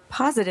more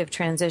positive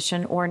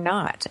transition or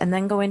not, and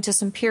then go into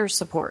some peer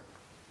support.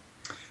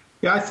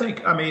 Yeah,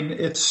 I mean,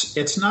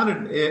 it's not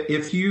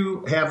if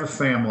you have a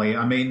family,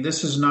 I mean,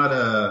 this is not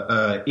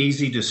a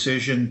easy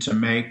decision to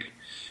make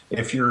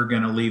if you're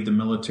going to leave the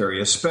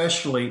military,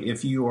 especially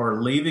if you are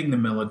leaving the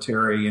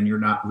military and you're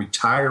not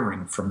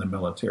retiring from the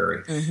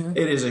military. Mm-hmm.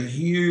 It is a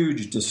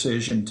huge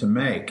decision to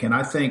make. And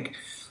I think,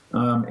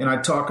 and I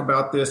talk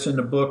about this in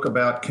the book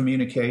about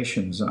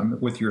communications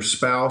with your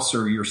spouse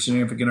or your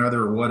significant other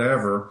or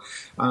whatever.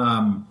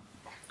 I'm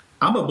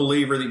a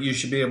believer that you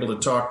should be able to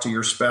talk to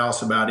your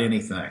spouse about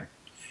anything.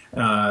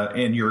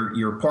 And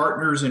your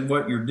partners in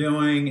what you're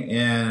doing,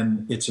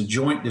 and it's a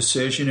joint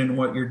decision in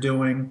what you're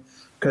doing,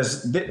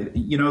 because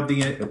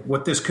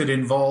what this could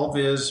involve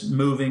is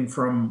moving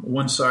from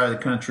one side of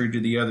the country to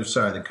the other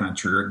side of the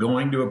country, or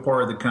going to a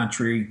part of the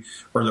country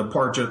or the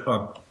part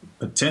of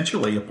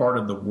potentially a part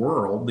of the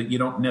world that you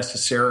don't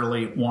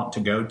necessarily want to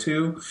go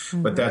to,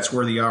 mm-hmm. but that's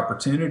where the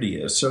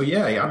opportunity is. So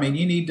yeah, I mean,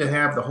 you need to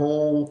have the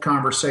whole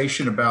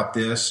conversation about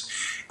this,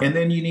 and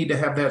then you need to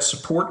have that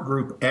support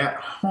group at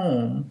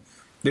home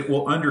that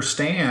will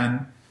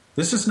understand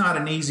this is not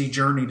an easy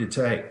journey to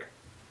take.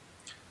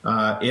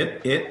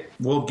 It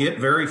will get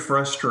very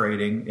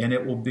frustrating, and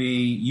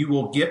you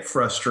will get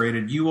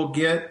frustrated. You will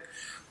get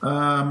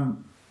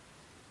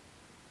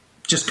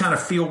just kind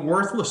of feel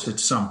worthless at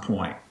some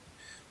point.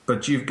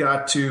 But you've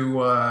got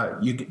to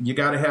you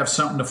got to have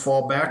something to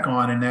fall back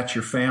on, and that's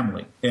your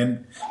family.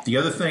 And the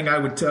other thing I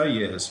would tell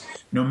you is,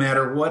 no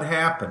matter what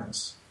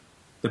happens,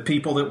 the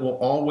people that will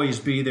always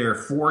be there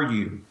for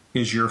you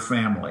is your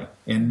family.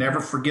 And never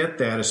forget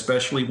that,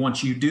 especially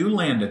once you do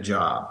land a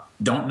job.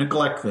 Don't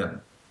neglect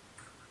them.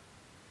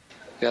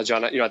 Yeah,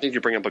 John, I think you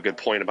bring up a good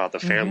point about the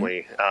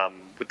family. Mm-hmm.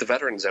 With the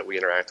veterans that we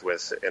interact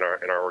with in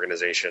our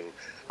organization,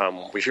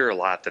 we hear a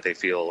lot that they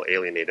feel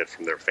alienated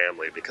from their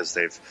family because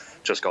they've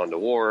just gone to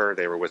war,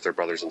 they were with their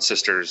brothers and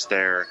sisters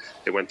there,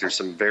 they went through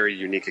some very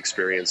unique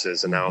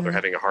experiences, and now mm-hmm. they're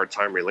having a hard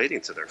time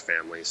relating to their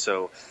family.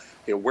 So,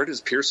 where does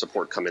peer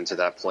support come into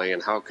that play,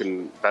 and how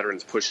can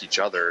veterans push each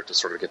other to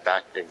sort of get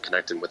back and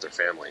connected with their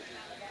family?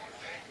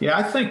 Yeah,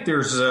 I think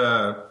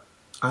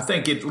I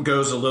think it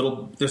goes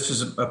this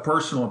is a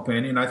personal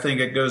opinion, I think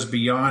it goes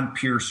beyond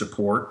peer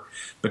support,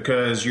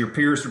 because your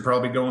peers are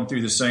probably going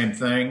through the same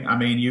thing. I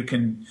mean, you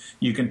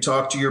can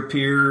talk to your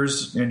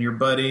peers and your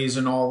buddies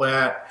and all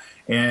that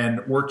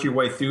and work your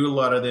way through a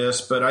lot of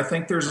this, but I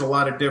think there's a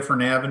lot of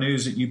different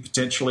avenues that you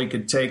potentially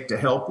could take to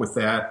help with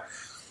that.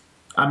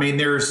 I mean,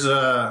 there's,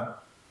 the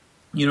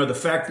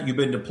fact that you've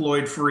been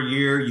deployed for a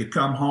year, you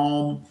come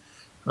home,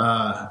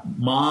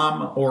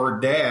 mom or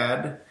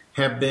dad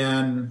have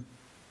been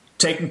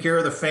taking care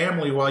of the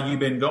family while you've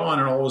been gone,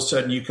 and all of a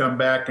sudden you come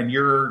back and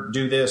you're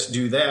do this,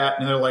 do that,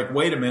 and they're like,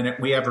 wait a minute,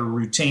 we have a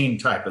routine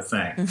type of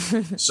thing.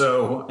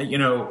 So,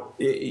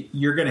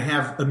 you're going to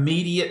have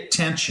immediate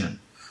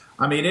tension.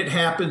 I mean, it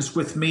happens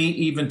with me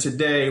even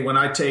today when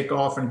I take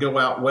off and go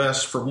out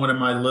west for one of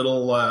my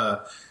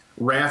little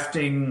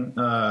rafting,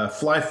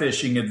 fly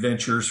fishing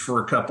adventures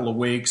for a couple of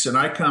weeks, and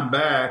I come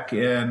back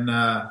and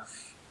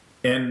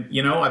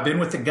I've been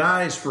with the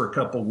guys for a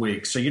couple of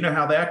weeks, so you know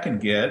how that can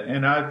get,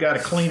 and I've got to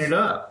clean it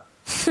up.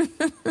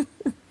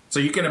 So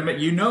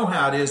you know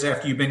how it is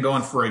after you've been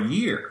gone for a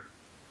year.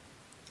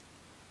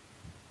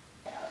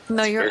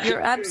 No,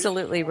 you're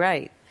absolutely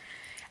right.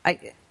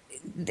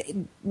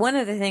 One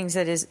of the things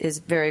that is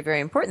very, very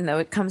important, though,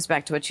 it comes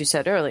back to what you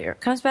said earlier. It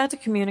comes back to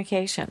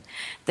communication.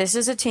 This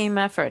is a team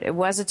effort. It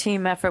was a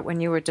team effort when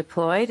you were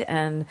deployed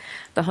and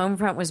the home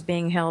front was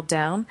being held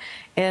down,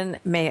 and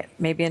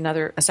maybe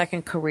a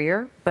second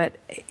career. But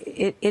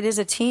it is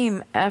a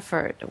team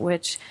effort,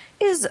 which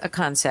is a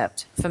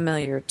concept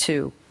familiar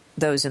to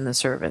those in the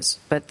service.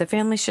 But the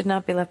family should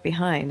not be left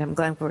behind. I'm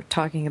glad we're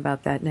talking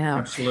about that now.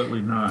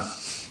 Absolutely not.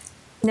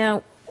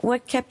 Now,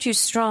 what kept you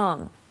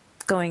strong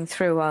going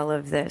through all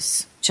of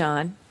this,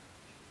 John?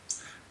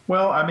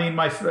 Well, I mean,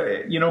 my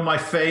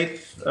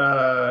faith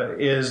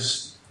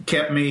is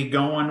kept me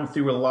going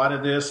through a lot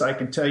of this. I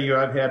can tell you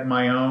I've had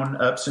my own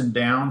ups and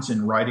downs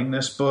in writing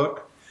this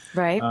book.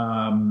 Right.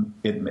 I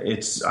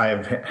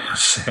have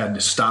had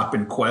to stop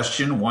and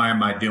question, why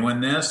am I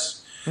doing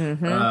this?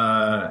 Mm-hmm.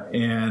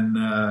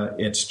 And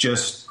it's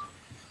just,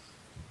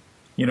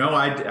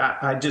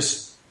 I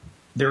just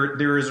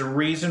there is a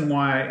reason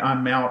why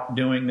I'm out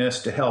doing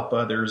this to help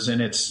others,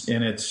 and it's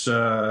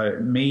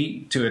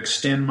me to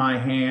extend my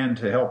hand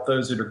to help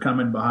those that are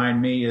coming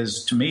behind me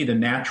is, to me, the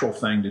natural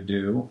thing to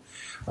do,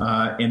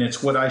 and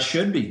it's what I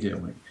should be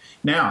doing.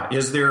 Now,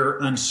 is there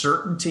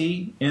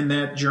uncertainty in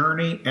that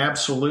journey?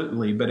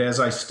 Absolutely. But as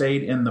I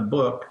state in the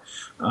book,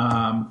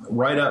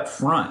 right up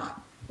front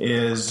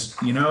is,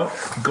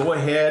 go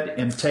ahead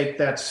and take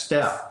that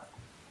step,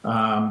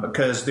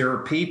 because there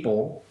are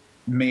people,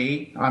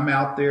 me, I'm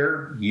out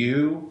there,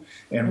 you,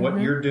 and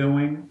what you're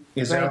doing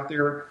is out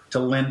there to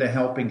lend a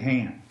helping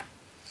hand.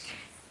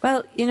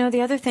 Well,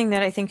 the other thing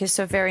that I think is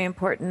so very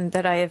important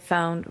that I have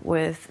found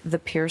with the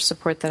peer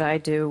support that I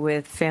do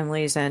with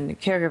families and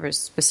caregivers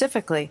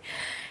specifically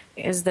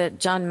is that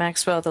John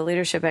Maxwell, the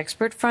leadership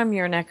expert from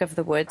your neck of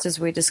the woods, as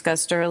we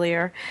discussed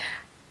earlier,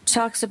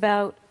 talks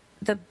about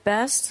the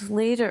best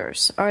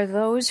leaders are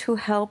those who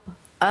help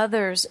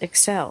others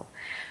excel.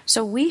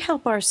 So we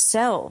help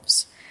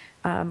ourselves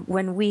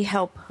when we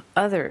help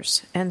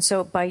others. And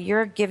so by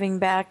your giving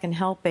back and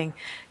helping,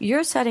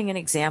 you're setting an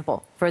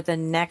example for the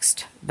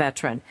next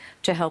veteran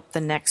to help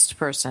the next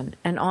person,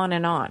 and on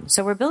and on.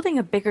 So we're building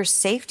a bigger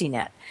safety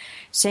net.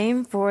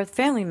 Same for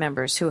family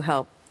members who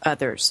help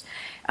others.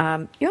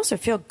 You also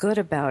feel good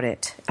about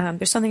it.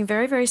 There's something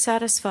very, very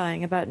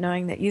satisfying about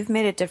knowing that you've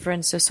made a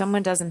difference so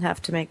someone doesn't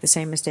have to make the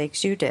same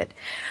mistakes you did.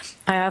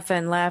 I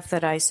often laugh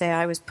that I say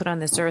I was put on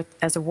this earth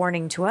as a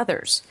warning to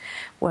others.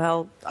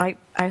 Well, I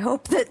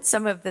hope that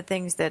some of the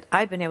things that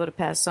I've been able to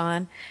pass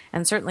on,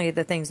 and certainly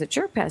the things that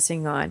you're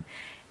passing on,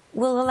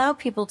 will allow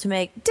people to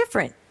make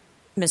different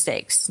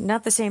mistakes,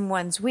 not the same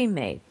ones we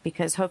made,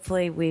 because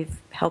hopefully we've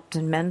helped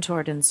and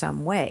mentored in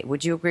some way.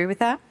 Would you agree with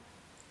that?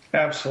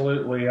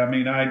 Absolutely. I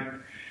mean,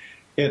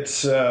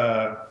 it's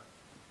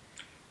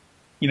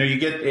you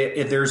get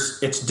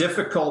it's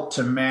difficult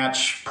to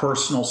match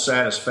personal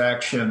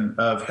satisfaction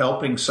of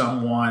helping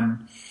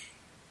someone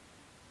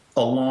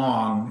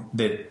along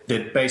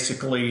that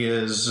basically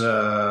is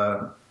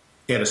at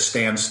a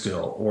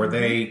standstill, or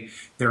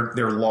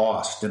they're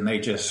lost and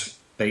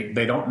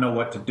they don't know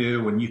what to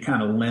do, and you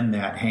kind of lend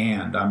that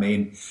hand. I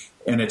mean,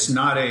 and it's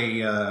not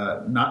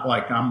not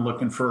like I'm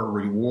looking for a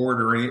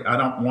reward, or I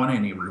don't want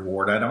any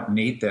reward. I don't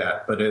need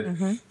that. But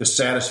the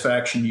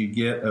satisfaction you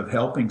get of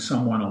helping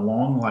someone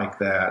along like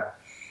that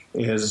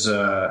is,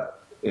 I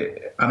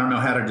don't know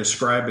how to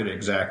describe it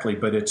exactly,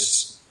 but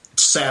it's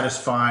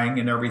satisfying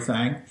and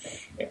everything,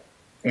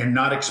 and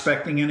not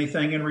expecting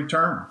anything in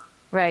return.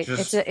 Right.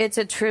 It's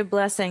a true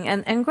blessing.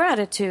 And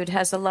gratitude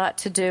has a lot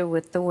to do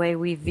with the way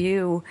we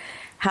view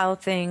how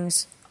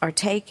things are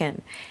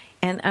taken.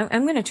 And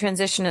I'm going to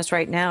transition us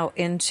right now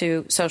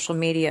into social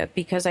media,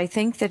 because I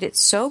think that it's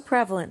so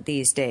prevalent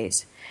these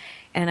days.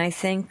 And I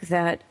think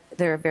that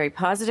there are very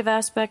positive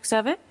aspects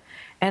of it,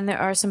 and there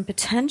are some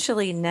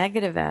potentially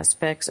negative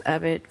aspects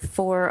of it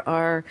for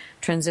our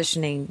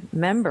transitioning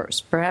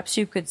members. Perhaps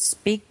you could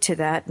speak to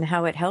that and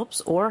how it helps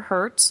or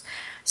hurts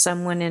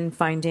someone in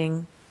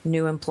finding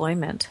new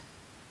employment.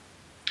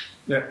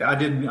 I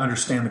didn't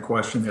understand the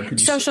question there.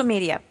 Could you social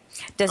media.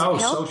 Does it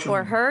help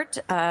or hurt?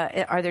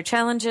 Are there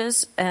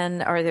challenges,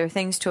 and are there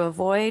things to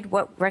avoid?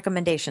 What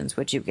recommendations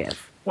would you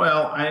give?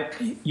 Well,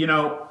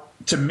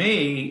 to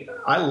me,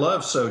 I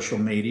love social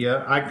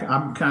media.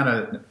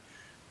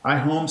 I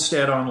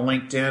homestead on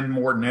LinkedIn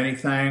more than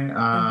anything.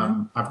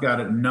 I've got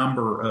a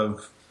number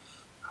of,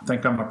 I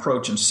think I'm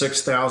approaching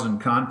 6,000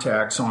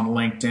 contacts on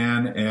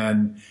LinkedIn,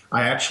 and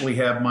I actually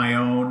have my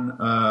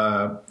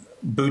own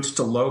Boots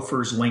to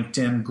Loafers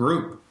LinkedIn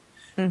group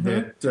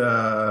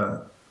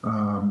that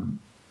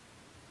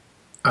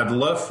I'd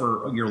love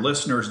for your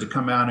listeners to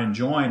come out and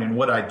join. And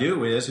what I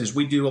do is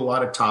we do a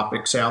lot of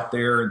topics out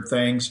there and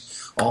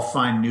things. I'll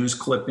find news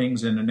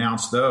clippings and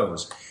announce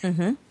those.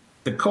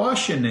 The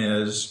caution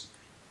is,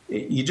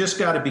 you just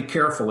got to be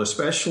careful,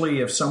 especially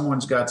if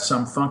someone's got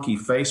some funky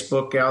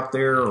Facebook out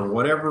there or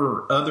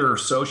whatever other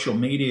social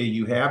media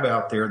you have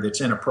out there that's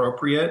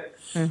inappropriate,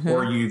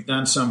 or you've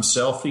done some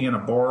selfie in a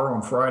bar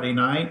on Friday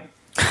night.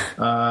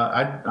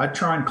 I'd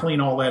try and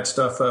clean all that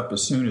stuff up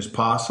as soon as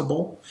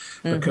possible,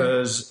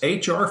 because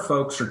HR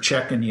folks are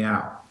checking you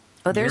out.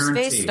 Oh, there's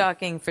face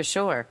stalking for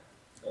sure.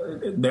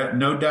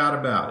 No doubt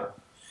about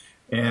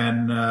it.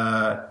 And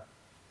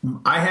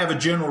I have a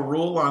general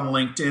rule on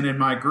LinkedIn in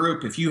my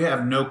group. If you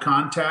have no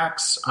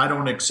contacts, I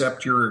don't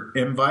accept your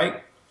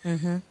invite.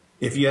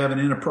 If you have an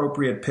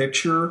inappropriate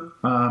picture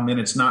and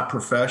it's not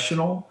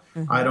professional,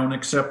 I don't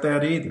accept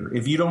that either.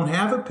 If you don't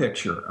have a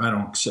picture, I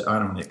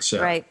don't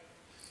accept. Right.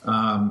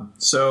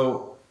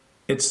 So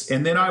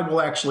and then I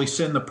will actually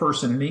send the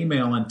person an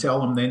email and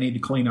tell them they need to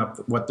clean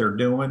up what they're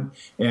doing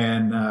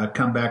and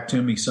come back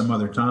to me some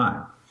other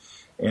time.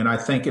 And I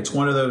think it's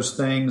one of those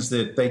things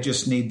that they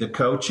just need the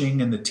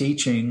coaching and the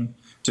teaching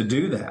to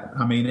do that.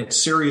 I mean, it's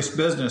serious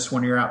business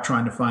when you're out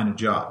trying to find a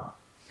job.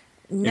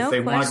 No if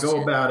they question. want to go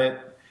about it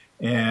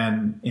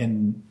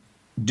and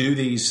do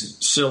these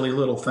silly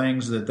little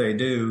things that they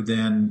do,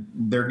 then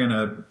they're going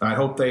to,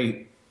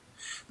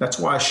 that's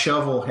why a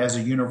shovel has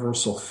a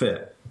universal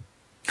fit.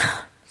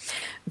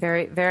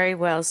 Very, very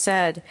well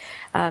said.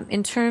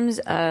 In terms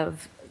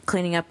of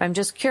cleaning up, I'm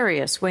just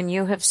curious, when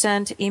you have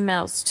sent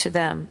emails to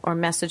them or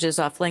messages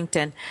off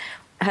LinkedIn,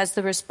 has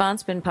the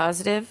response been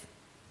positive?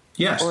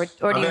 Yes. Or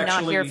do you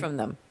not hear from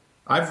them?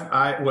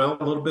 Well,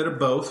 a little bit of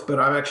both, but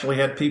I've actually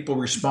had people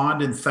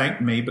respond and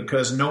thank me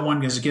because no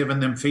one has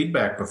given them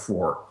feedback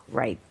before.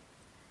 Right.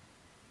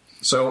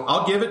 So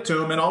I'll give it to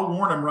them, and I'll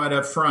warn them right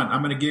up front.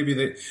 I'm going to give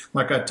you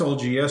like I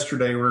told you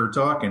yesterday we were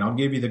talking, I'll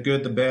give you the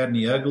good, the bad, and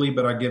the ugly,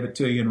 but I give it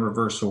to you in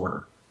reverse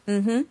order.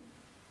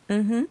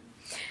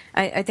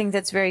 I think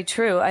that's very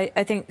true.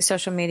 I think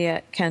social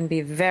media can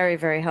be very,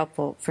 very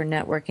helpful for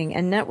networking.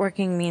 And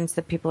networking means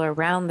that people are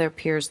around their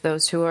peers,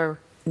 those who are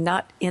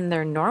not in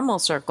their normal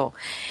circle.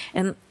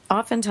 And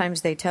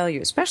oftentimes they tell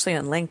you, especially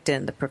on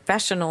LinkedIn, the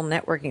professional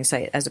networking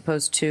site, as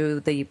opposed to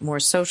the more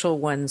social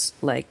ones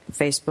like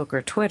Facebook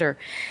or Twitter,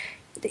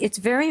 it's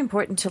very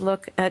important to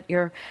look at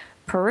your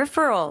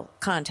peripheral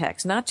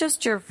contacts, not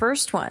just your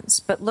first ones,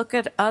 but look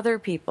at other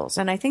people's.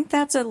 And I think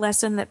that's a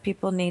lesson that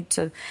people need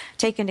to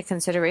take into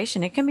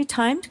consideration. It can be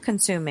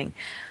time-consuming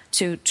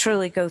to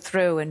truly go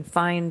through and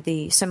find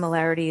the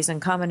similarities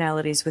and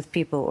commonalities with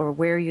people or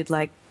where you'd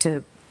like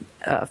to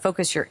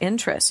focus your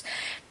interests.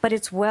 But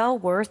it's well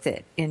worth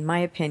it, in my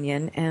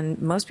opinion.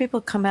 And most people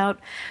come out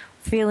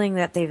feeling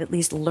that they've at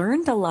least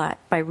learned a lot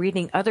by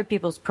reading other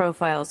people's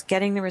profiles,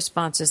 getting the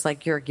responses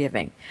like you're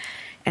giving.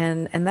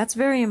 And that's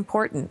very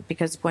important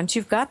because once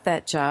you've got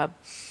that job,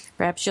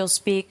 perhaps you'll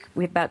speak,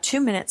 we have about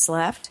 2 minutes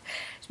left,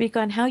 speak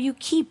on how you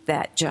keep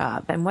that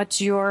job and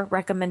what's your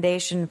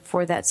recommendation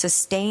for that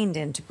sustained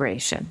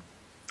integration.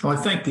 Well,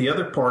 I think the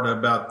other part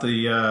about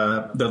the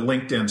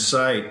LinkedIn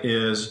site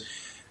is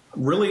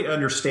really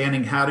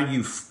understanding how do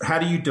you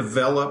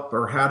develop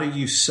or how do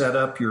you set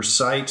up your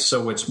site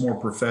so it's more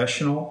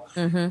professional.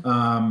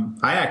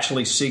 I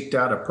actually seeked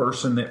out a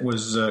person that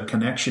was a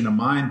connection of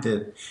mine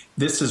that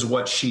this is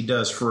what she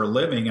does for a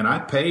living, and I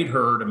paid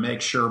her to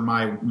make sure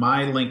my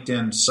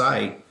LinkedIn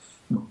site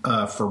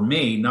for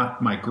me, not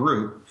my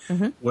group,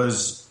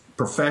 was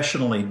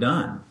professionally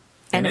done,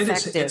 and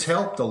effective. It's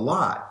helped a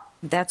lot.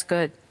 That's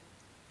good.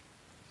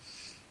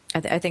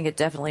 I think it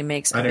definitely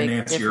makes a big difference. I didn't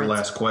answer your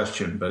last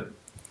question, but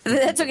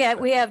that's okay.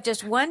 We have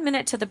just 1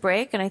 minute to the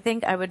break, and I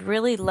think I would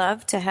really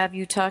love to have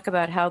you talk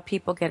about how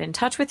people get in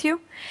touch with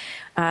you.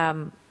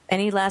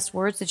 Any last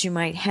words that you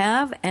might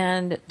have?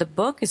 And the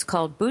book is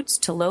called Boots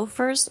to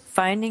Loafers,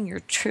 Finding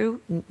Your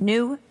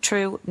New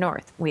True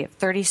North. We have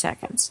 30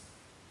 seconds.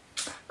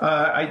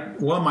 My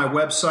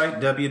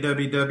website,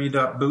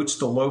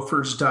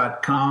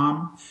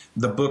 www.bootstoloafers.com.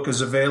 The book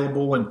is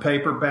available in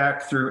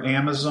paperback through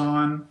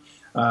Amazon.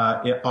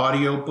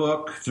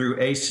 Audiobook through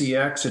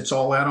ACX. It's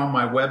all out on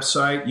my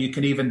website. You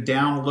can even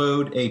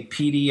download a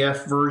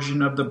PDF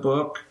version of the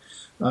book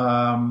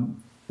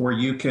where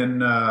you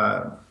can't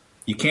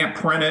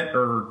print it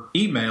or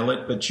email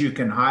it, but you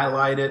can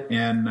highlight it,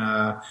 and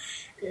I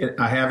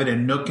have it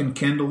in Nook and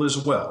Kindle as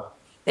well.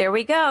 There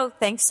we go.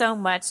 Thanks so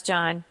much,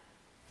 John.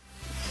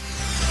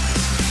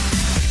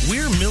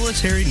 We're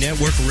Military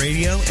Network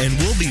Radio, and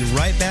we'll be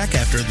right back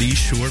after these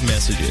short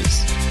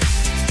messages.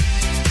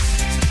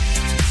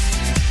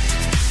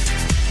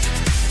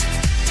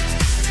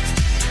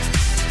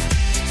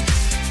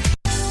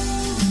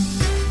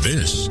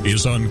 This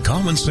is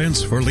Uncommon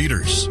Sense for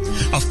Leaders,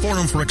 a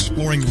forum for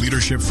exploring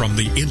leadership from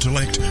the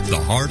intellect, the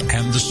heart,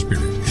 and the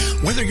spirit.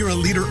 Whether you're a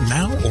leader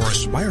now or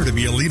aspire to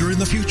be a leader in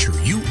the future,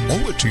 you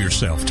owe it to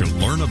yourself to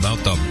learn about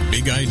the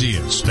big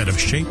ideas that have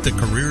shaped the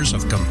careers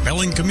of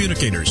compelling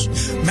communicators,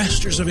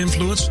 masters of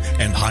influence,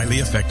 and highly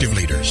effective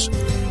leaders.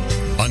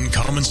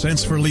 Uncommon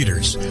Sense for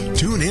Leaders.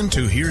 Tune in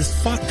to hear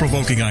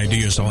thought-provoking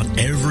ideas on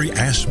every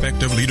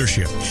aspect of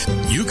leadership.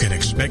 You can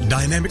expect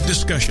dynamic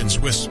discussions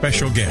with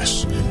special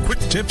guests, quick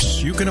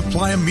tips you can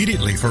apply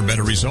immediately for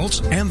better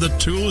results, and the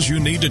tools you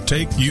need to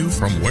take you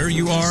from where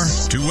you are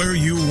to where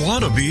you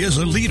want to be as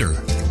a leader.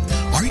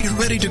 Are you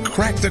ready to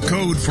crack the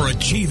code for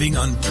achieving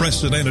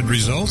unprecedented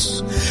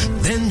results?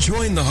 Then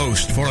join the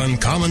host for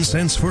Uncommon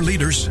Sense for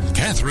Leaders,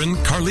 Catherine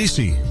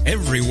Carlisi,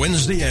 every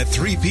Wednesday at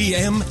 3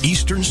 p.m.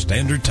 Eastern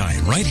Standard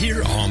Time, right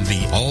here on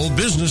the All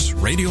Business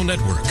Radio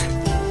Network.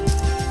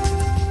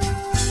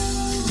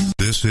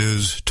 This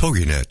is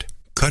TogiNet,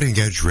 Cutting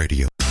Edge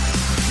Radio.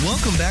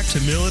 Welcome back to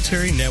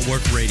Military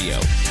Network Radio,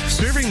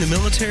 serving the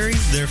military,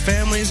 their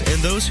families, and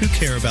those who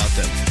care about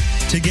them.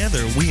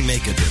 Together, we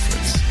make a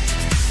difference.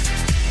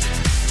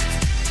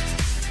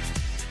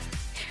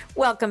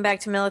 Welcome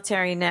back to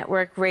Military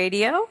Network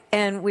Radio,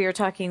 and we are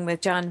talking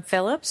with John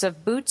Phillips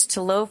of Boots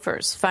to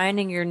Loafers,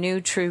 Finding Your New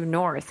True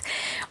North.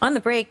 On the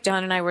break,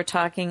 John and I were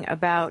talking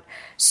about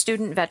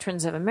student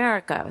veterans of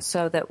America,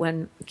 so that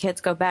when kids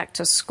go back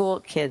to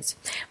school,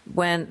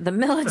 when the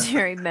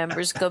military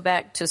members go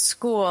back to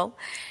school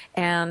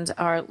and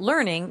are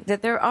learning,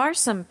 that there are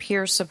some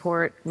peer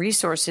support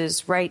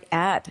resources right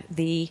at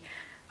the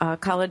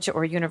college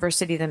or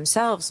university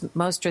themselves.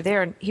 Most are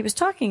there. And he was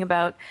talking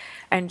about,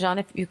 and John,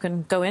 if you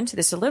can go into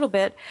this a little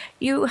bit,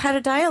 you had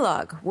a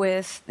dialogue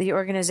with the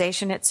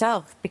organization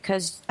itself,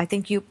 because I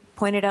think you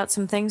pointed out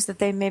some things that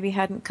they maybe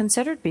hadn't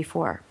considered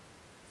before.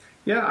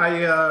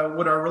 Yeah,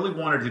 what I really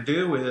wanted to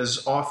do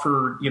is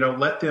offer,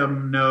 let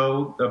them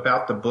know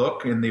about the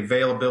book and the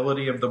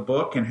availability of the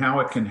book and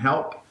how it can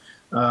help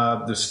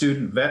the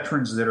student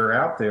veterans that are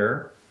out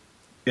there.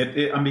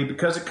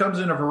 Because it comes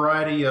in a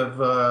variety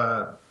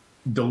of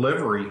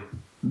delivery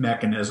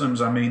mechanisms.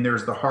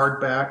 There's the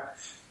hardback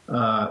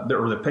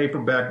or the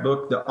paperback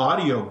book, the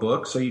audio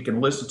book, so you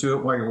can listen to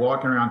it while you're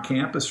walking around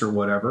campus or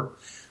whatever.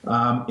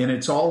 And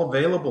it's all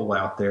available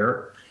out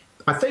there.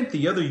 I think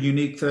the other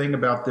unique thing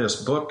about this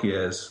book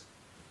is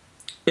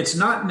it's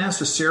not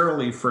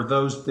necessarily for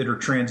those that are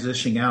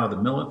transitioning out of the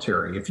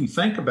military. If you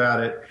think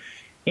about it,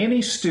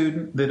 any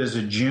student that is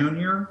a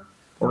junior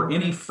or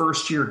any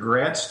first-year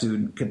grad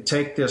student could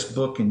take this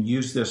book and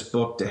use this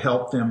book to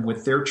help them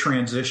with their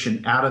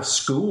transition out of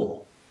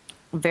school.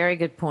 Very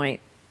good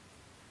point.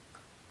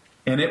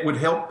 And it would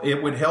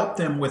help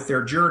them with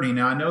their journey.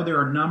 Now, I know there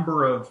are a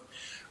number of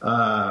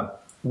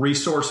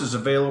resources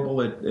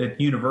available at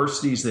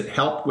universities that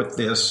help with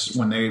this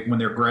when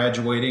they're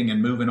graduating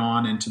and moving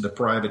on into the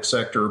private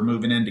sector or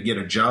moving in to get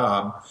a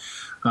job.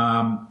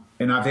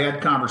 And I've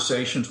had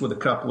conversations with a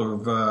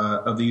couple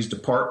of these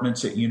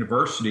departments at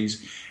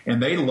universities,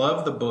 and they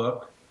love the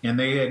book, and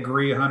they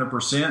agree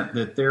 100%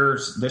 that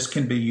this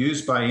can be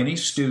used by any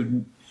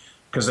student,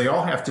 because they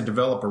all have to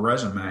develop a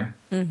resume.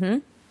 Mm-hmm.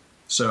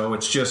 So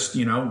it's just,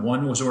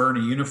 one was wearing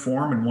a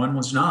uniform and one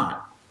was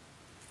not.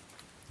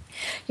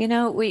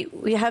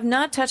 We have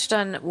not touched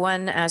on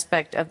one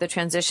aspect of the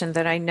transition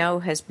that I know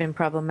has been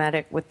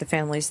problematic with the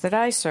families that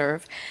I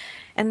serve,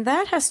 and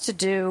that has to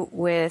do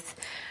with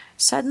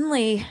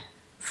suddenly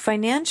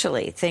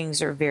financially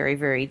things are very,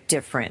 very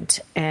different,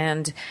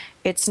 and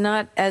it's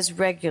not as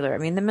regular.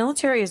 The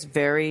military is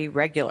very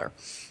regular.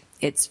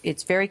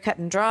 It's very cut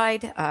and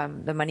dried.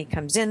 The money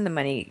comes in, the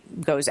money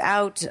goes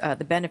out,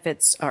 the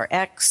benefits are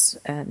X,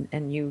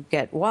 and you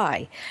get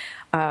Y.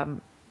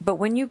 But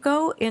when you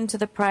go into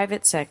the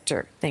private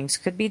sector, things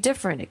could be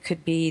different. It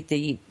could be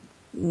the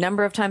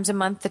number of times a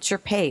month that you're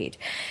paid.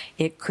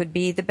 It could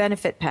be the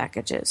benefit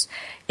packages.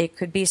 It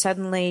could be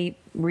suddenly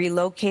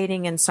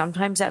relocating, and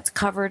sometimes that's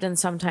covered and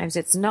sometimes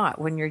it's not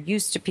when you're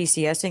used to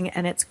PCSing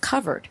and it's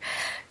covered.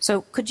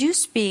 So could you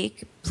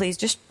speak, please,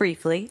 just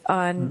briefly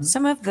on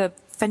some of the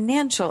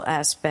financial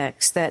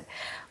aspects that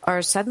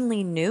are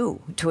suddenly new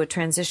to a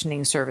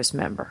transitioning service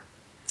member?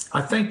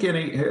 I think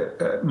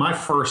my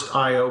first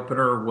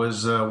eye-opener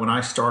was when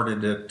I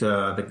started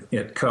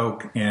at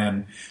Coke,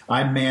 and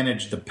I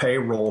managed the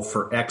payroll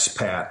for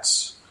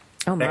expats,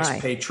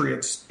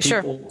 expatriates,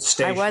 people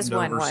stationed overseas. I was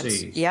one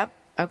once. Yep.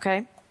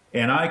 Okay.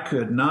 And I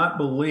could not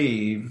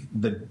believe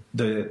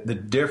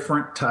the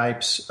different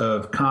types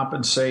of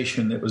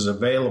compensation that was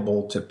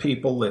available to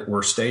people that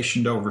were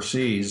stationed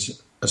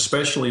overseas,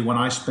 especially when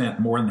I spent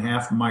more than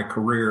half of my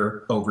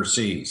career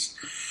overseas.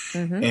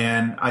 Mm-hmm.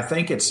 And I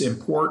think it's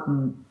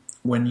important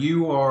when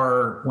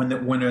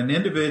an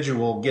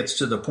individual gets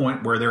to the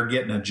point where they're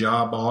getting a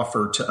job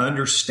offer to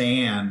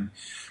understand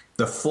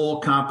the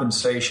full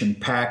compensation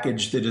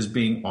package that is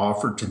being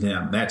offered to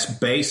them. That's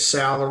base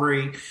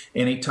salary,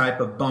 any type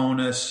of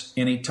bonus,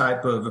 any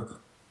type of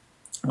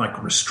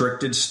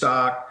restricted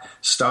stock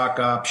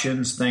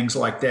options, things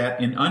like that,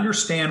 and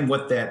understand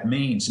what that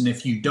means. And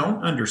if you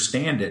don't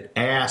understand it,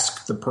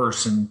 ask the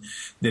person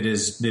that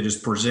is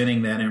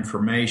presenting that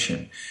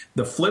information.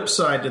 The flip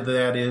side to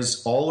that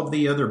is all of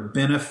the other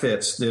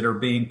benefits that are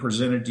being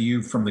presented to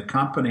you from the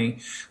company.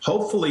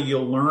 Hopefully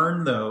you'll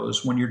learn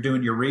those when you're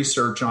doing your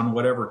research on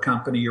whatever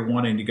company you're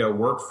wanting to go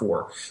work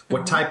for.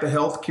 What type of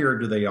health care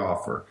do they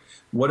offer?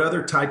 What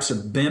other types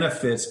of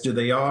benefits do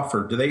they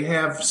offer? Do they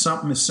have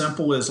something as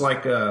simple as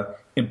like a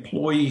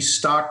employee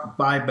stock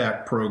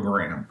buyback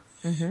program?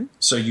 Mm-hmm.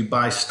 So you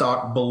buy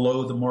stock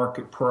below the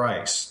market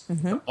price.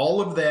 Mm-hmm.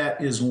 All of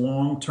that is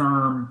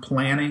long-term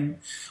planning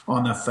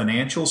on the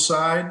financial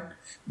side.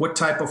 What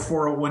type of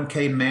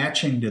 401k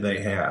matching do they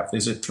have?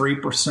 Is it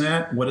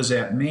 3%? What does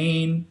that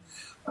mean?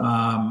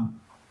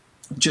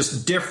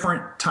 Just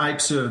different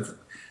types of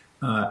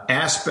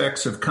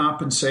aspects of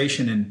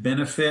compensation and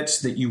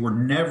benefits that you were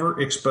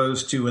never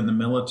exposed to in the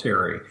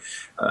military.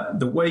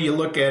 The way you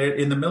look at it,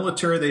 in the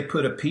military, they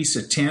put a piece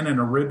of tin and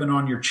a ribbon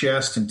on your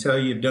chest and tell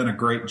you you've done a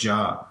great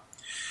job.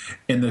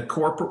 In the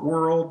corporate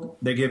world,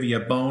 they give you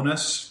a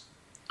bonus,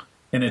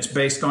 and it's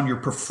based on your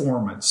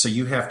performance. So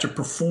you have to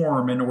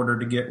perform in order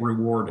to get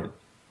rewarded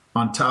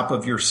on top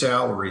of your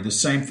salary. The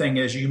same thing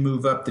as you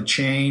move up the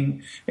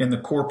chain in the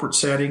corporate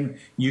setting,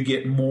 you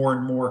get more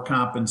and more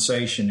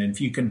compensation. And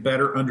if you can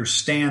better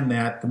understand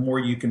that, the more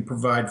you can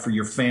provide for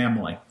your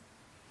family.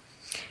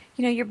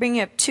 You're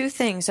bringing up two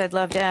things I'd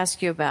love to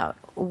ask you about.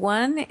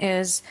 One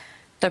is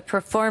the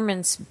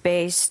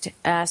performance-based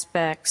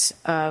aspects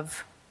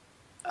of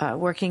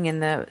working in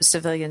the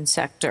civilian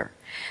sector,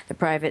 the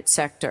private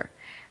sector.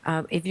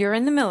 If you're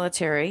in the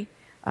military,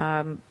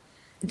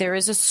 there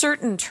is a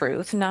certain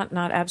truth, not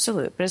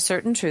absolute, but a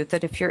certain truth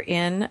that if you're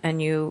in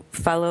and you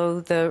follow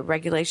the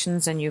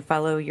regulations and you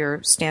follow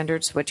your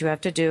standards, what you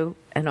have to do,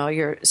 and all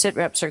your sit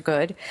reps are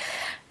good,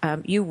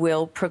 you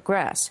will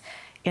progress.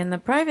 In the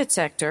private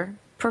sector,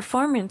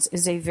 performance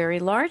is a very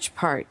large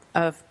part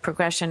of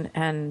progression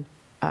and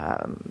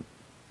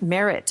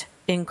merit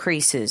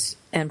increases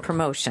and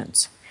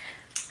promotions.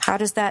 How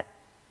does that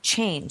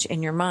change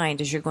in your mind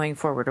as you're going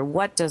forward, or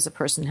what does a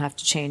person have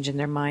to change in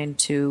their mind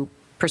to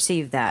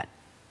perceive that?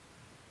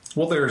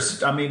 Well,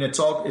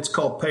 it's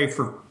called pay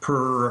for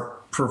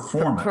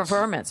performance.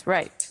 Performance,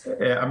 right.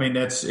 I mean,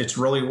 it's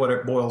really what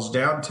it boils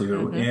down to.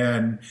 Mm-hmm.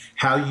 And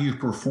how you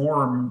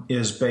perform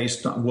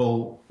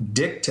will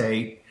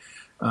dictate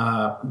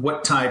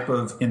what type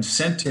of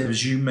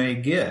incentives you may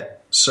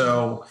get.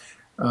 So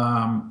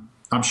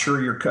I'm sure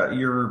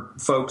your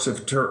folks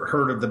have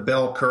heard of the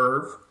bell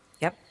curve.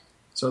 Yep.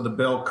 So the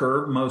bell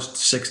curve, most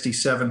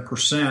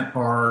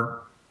 67%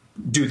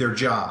 do their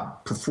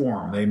job,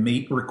 perform. They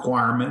meet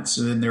requirements,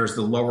 and then there's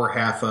the lower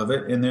half of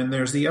it, and then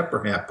there's the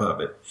upper half of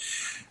it.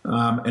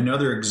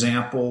 Another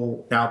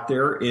example out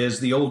there is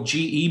the old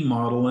GE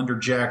model under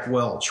Jack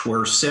Welch,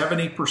 where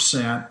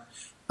 70%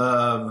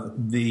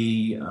 of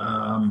the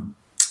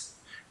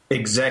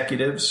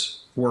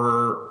executives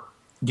were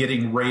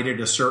getting rated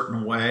a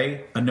certain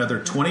way.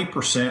 Another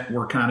 20%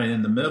 were kind of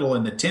in the middle,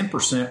 and the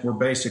 10% were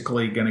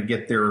basically going to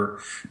get their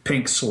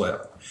pink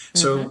slip. Mm-hmm.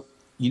 So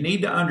you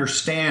need to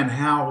understand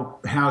how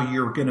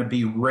you're going to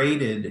be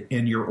rated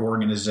in your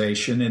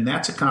organization, and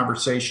that's a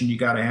conversation you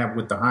got to have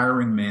with the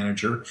hiring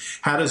manager.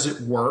 How does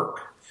it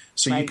work?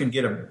 So you can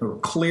get a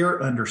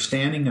clear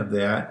understanding of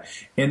that.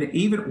 And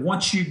even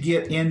once you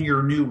get in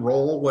your new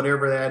role,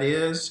 whatever that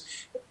is,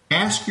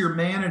 ask your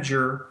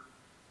manager,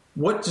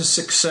 what does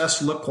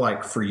success look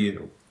like for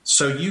you?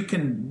 So you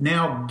can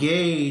now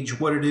gauge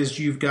what it is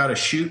you've got to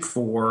shoot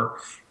for,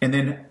 and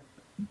then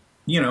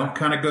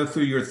kind of go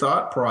through your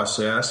thought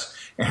process.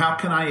 And how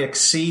can I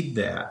exceed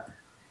that?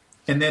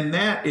 And then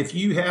if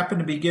you happen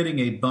to be getting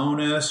a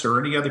bonus or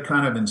any other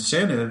kind of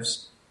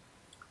incentives,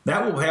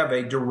 that will have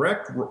a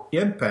direct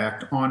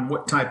impact on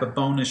what type of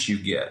bonus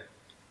you get.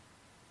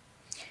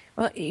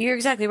 Well, you're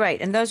exactly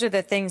right. And those are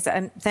the things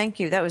thank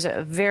you. That was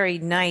a very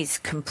nice,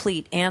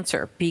 complete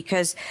answer,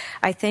 because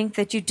I think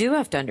that you do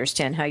have to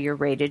understand how you're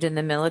rated in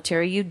the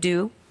military. You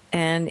do.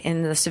 And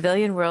in the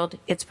civilian world,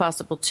 it's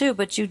possible too,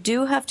 but you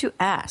do have to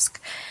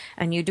ask,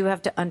 and you do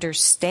have to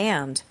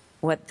understand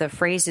what the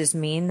phrases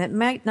mean that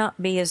might not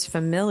be as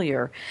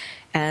familiar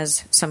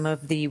as some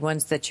of the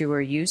ones that you were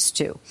used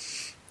to.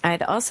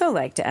 I'd also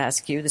like to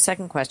ask you, the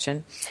second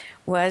question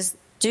was,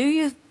 do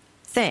you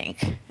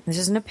think, this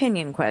is an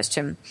opinion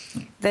question,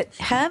 that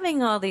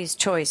having all these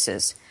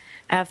choices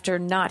after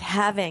not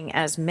having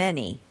as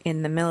many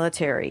in the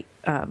military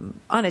on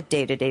a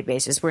day-to-day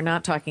basis, we're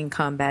not talking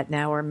combat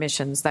now or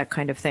missions, that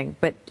kind of thing,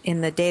 but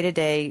in the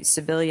day-to-day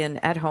civilian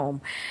at home,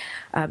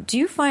 do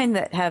you find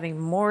that having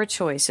more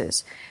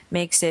choices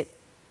makes it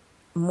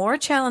more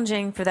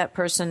challenging for that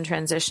person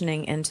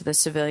transitioning into the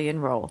civilian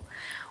role?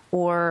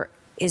 Or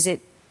is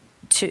it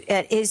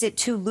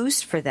too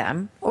loose for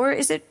them? Or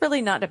is it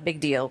really not a big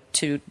deal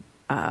to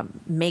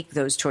make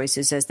those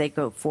choices as they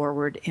go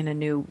forward in a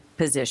new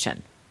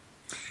position?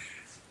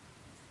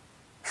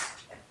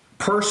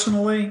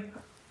 Personally,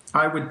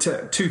 I would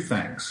two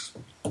things.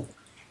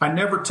 I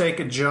never take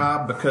a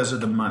job because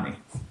of the money.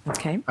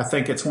 Okay. I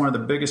think it's one of the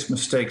biggest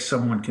mistakes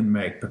someone can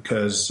make,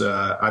 because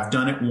I've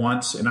done it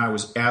once and I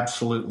was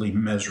absolutely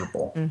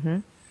miserable.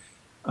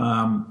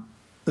 Mm-hmm.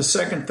 The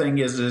second thing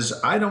is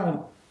I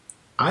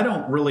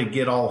don't really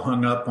get all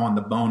hung up on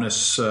the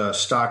bonus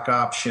stock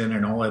option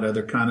and all that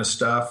other kind of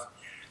stuff.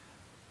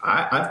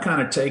 I've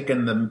kind of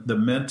taken the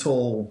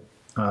mental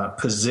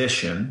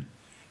position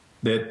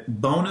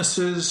that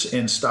bonuses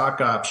and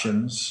stock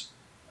options,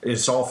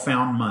 it's all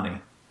found money.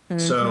 Mm-hmm.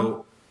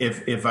 So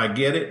if I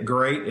get it,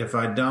 great. If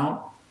I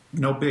don't,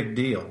 no big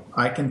deal.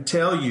 I can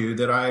tell you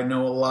that I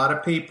know a lot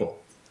of people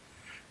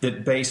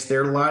that base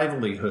their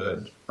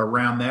livelihood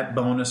around that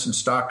bonus and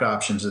stock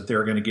options that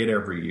they're going to get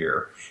every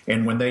year.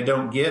 And when they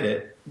don't get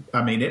it,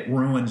 I mean, it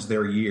ruins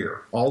their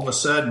year. All of a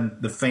sudden,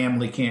 the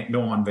family can't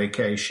go on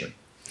vacation.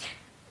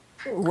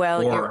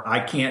 Well, or I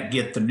can't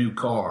get the new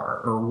car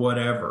or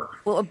whatever.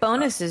 Well, a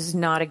bonus is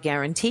not a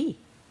guarantee.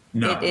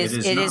 No, it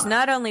is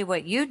not only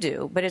what you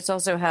do, but it's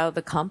also how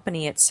the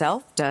company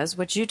itself does,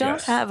 which you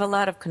don't have a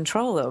lot of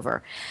control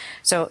over.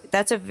 So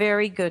that's a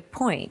very good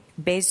point.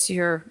 Base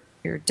your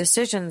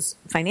decisions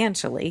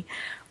financially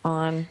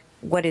on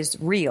what is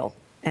real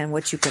and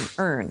what you can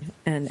earn.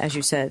 And as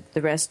you said,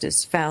 the rest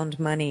is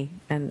found money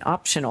and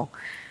optional.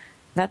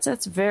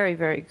 That's very,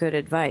 very good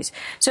advice.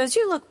 So as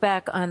you look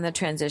back on the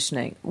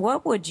transitioning,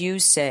 what would you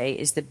say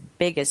is the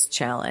biggest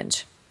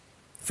challenge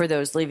for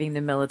those leaving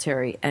the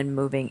military and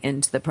moving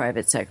into the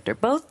private sector,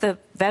 both the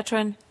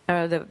veteran,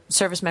 the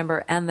service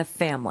member, and the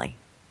family?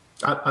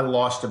 I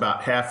lost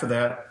about half of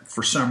that.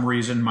 For some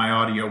reason, my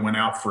audio went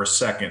out for a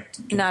second.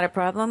 Not a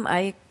problem.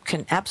 I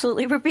can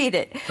absolutely repeat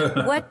it.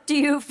 What do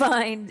you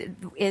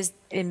find is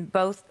in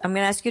both? I'm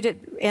going to ask you to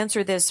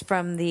answer this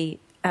from the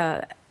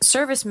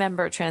service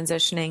member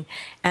transitioning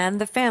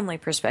and the family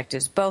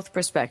perspectives, both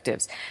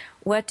perspectives.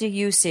 What do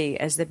you see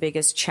as the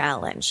biggest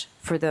challenge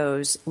for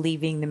those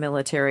leaving the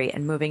military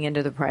and moving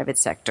into the private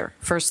sector?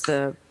 First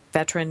the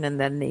veteran and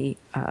then the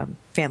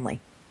family.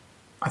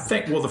 I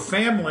think, well, the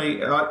family,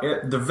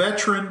 the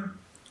veteran,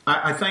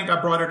 I think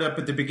I brought it up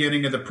at the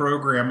beginning of the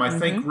program. I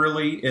think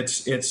really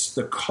it's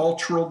the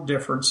cultural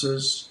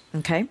differences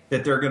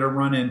that they're going to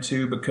run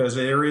into, because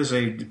there is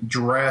a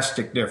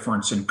drastic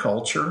difference in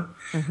culture.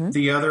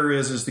 The other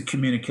is the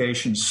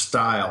communication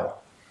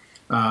style.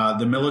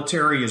 The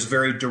military is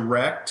very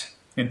direct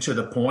and to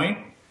the point.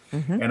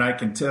 And I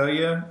can tell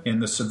you, in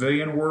the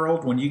civilian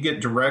world, when you get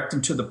direct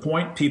and to the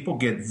point, people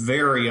get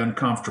very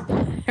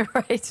uncomfortable.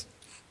 Right.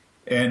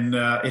 And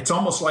it's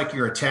almost like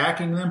you're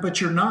attacking them, but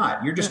you're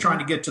not. You're just trying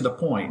to get to the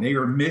point.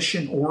 You're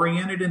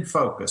mission-oriented and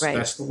focused. Right.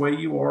 That's the way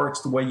you are.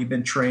 It's the way you've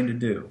been trained to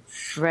do.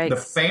 Right. The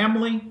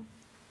family,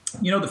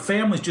 the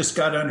family's just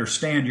got to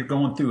understand you're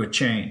going through a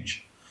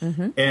change.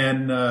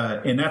 And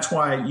that's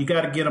why you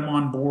got to get them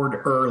on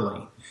board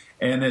early.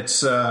 And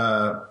it's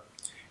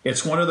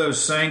one of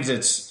those things,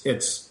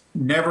 it's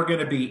never going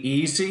to be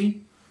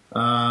easy.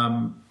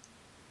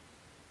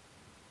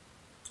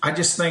 I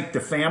just think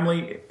the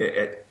family,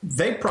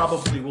 they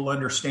probably will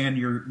understand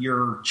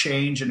your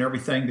change and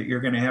everything that you're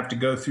going to have to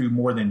go through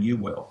more than you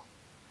will.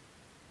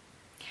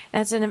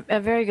 That's a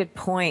very good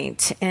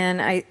point.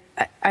 And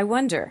I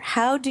wonder,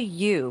 how do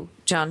you,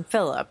 John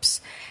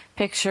Phillips,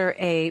 picture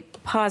a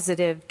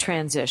positive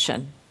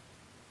transition?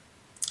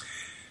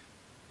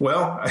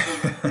 Well,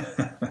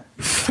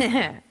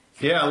 yeah,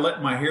 I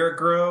let my hair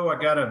grow. I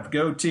got a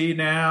goatee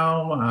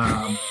now.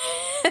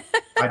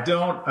 I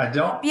don't.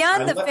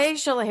 Beyond the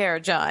facial hair,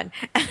 John.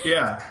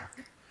 Yeah.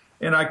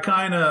 And I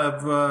kind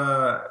of,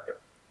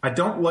 I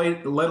don't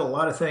let a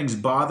lot of things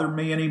bother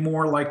me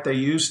anymore like they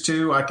used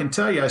to. I can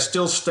tell you, I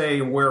still stay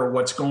aware of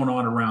what's going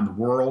on around the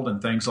world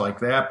and things like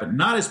that, but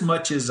not as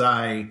much as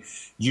I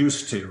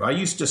used to. I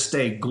used to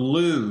stay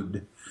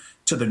glued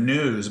to the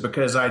news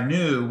because I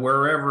knew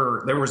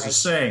wherever, there was a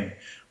saying,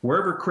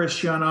 wherever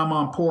Christiane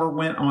Amanpour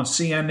went on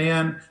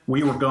CNN,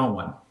 we were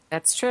going.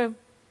 That's true.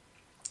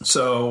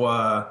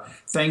 So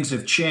things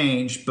have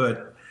changed,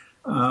 but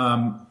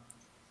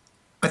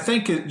I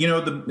think,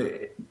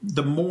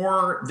 the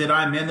more that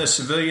I'm in the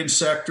civilian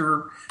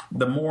sector,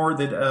 the more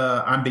that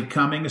I'm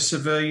becoming a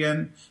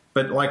civilian.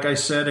 But like I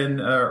said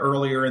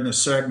earlier in the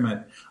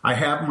segment, I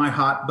have my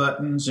hot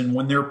buttons, and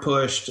when they're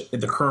pushed,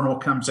 the kernel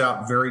comes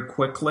out very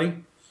quickly.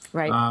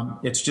 Right.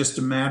 It's just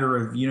a matter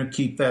of,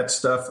 keep that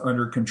stuff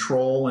under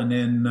control, and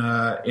then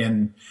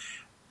and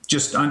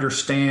just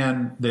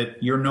understand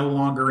that you're no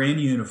longer in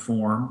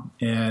uniform,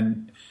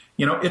 and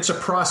it's a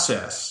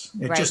process.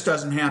 It just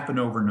doesn't happen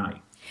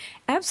overnight.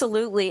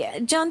 Absolutely.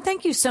 John,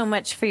 thank you so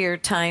much for your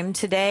time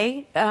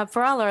today.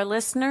 For all our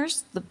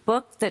listeners, the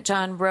book that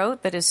John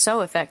wrote that is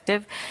so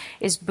effective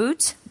is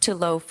Boots to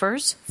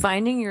Loafers,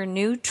 Finding Your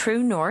New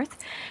True North.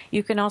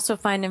 You can also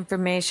find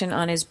information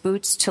on his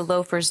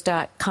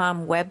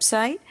bootstoloafers.com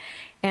website.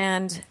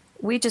 And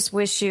we just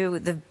wish you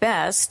the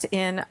best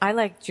I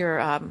liked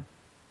your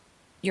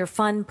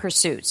fun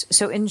pursuits.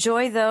 So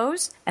enjoy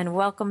those and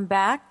welcome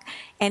back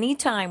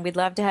anytime. We'd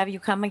love to have you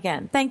come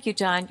again. Thank you,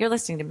 John. You're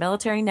listening to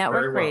Military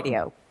Network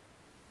Radio.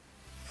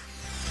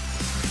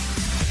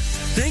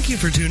 Thank you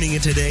for tuning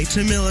in today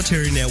to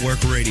Military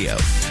Network Radio.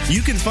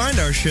 You can find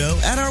our show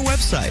at our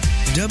website,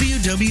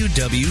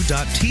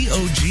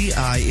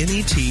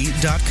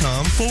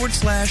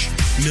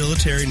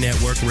 www.togInet.com/Military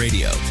Network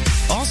Radio.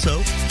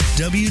 Also,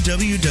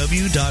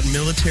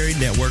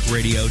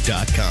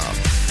 www.militarynetworkradio.com.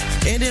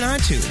 And in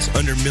iTunes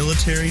under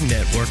Military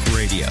Network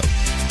Radio.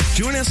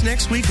 Join us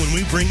next week when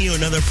we bring you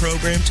another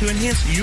program to enhance your